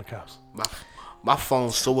not calling the cops. My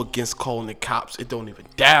phone's so against calling the cops, it don't even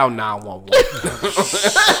dial 911. Oh,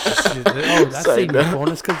 I see your phone.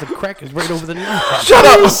 It's because the crack is right over the nose. Shut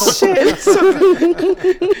up! Shit.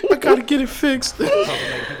 I gotta get it fixed. You got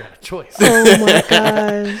a choice. Oh my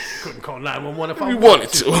gosh. Couldn't call 911 if I We wanted wanted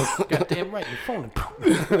to. to. Goddamn right, your phone.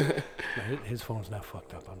 No, his phone's not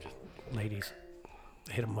fucked up. I'm just, ladies,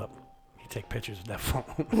 hit him up. He take pictures of that phone.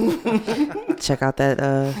 Check out that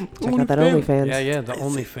OnlyFans. Yeah, the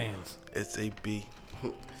OnlyFans. SAB.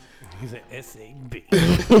 He's an SAB.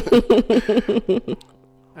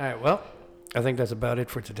 All right, well, I think that's about it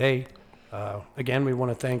for today. Again, we want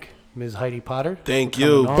to thank Ms. Heidi Potter. Thank for you.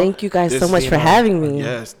 coming on. Thank you guys so This- much for having me.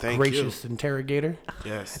 Yes, thank Gracious interrogator.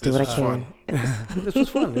 you. Yes, Do this what I was can. fun. This was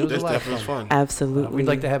fun. It was This a lot of definitely fun. was fun. Absolutely. We'd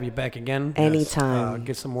like to have you back again. Anytime.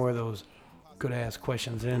 Get some more of those good ass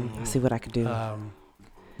questions in. See what I could do.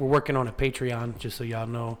 We're working on a Patreon, just so y'all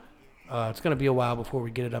know. It's going to be a while before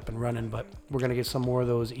we get it up and running, but we're going to get some more of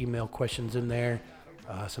those email questions in there.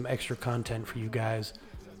 Some extra content for you guys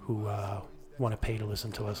who want to pay to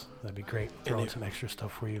listen to us. That'd be great. Throw in some extra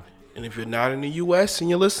stuff for you. And if you're not in the U.S. and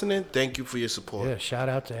you're listening, thank you for your support. Yeah, shout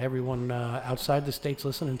out to everyone outside the states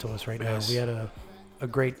listening to us right Yes. now. We had a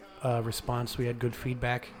great response. We had good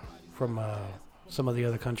feedback from some of the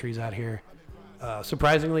other countries out here.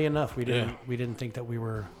 Surprisingly enough, we didn't think that we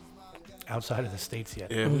were outside of the states yet.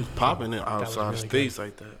 Yeah, we was popping it was outside really states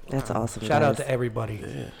like that. That's awesome. Shout out guys. to everybody.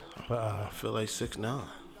 Yeah, But, I feel like 6'9".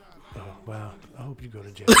 oh, wow, I hope you go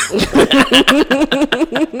to jail.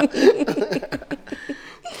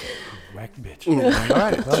 Whack bitch. All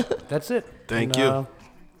right, well, that's it. Thank And, you.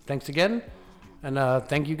 Thanks again, and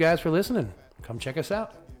thank you guys for listening. Come check us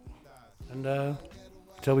out. And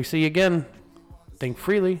until we see you again, think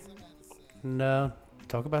freely and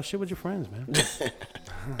talk about shit with your friends, man.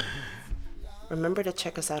 Remember to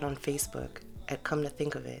check us out on Facebook at Come to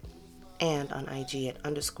Think of It and on IG at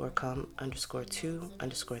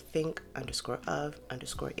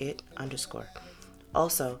 _come_2_think_of_it_.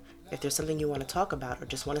 Also, if there's something you want to talk about or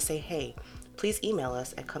just want to say hey, please email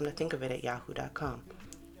us at cometothinkofit@yahoo.com.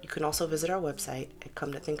 You can also visit our website at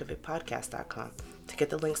cometothinkofitpodcast.com to get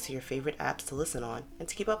the links to your favorite apps to listen on and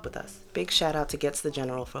to keep up with us. Big shout out to Gets the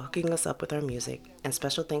General for hooking us up with our music, and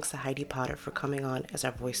special thanks to Heidi Potter for coming on as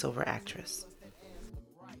our voiceover actress.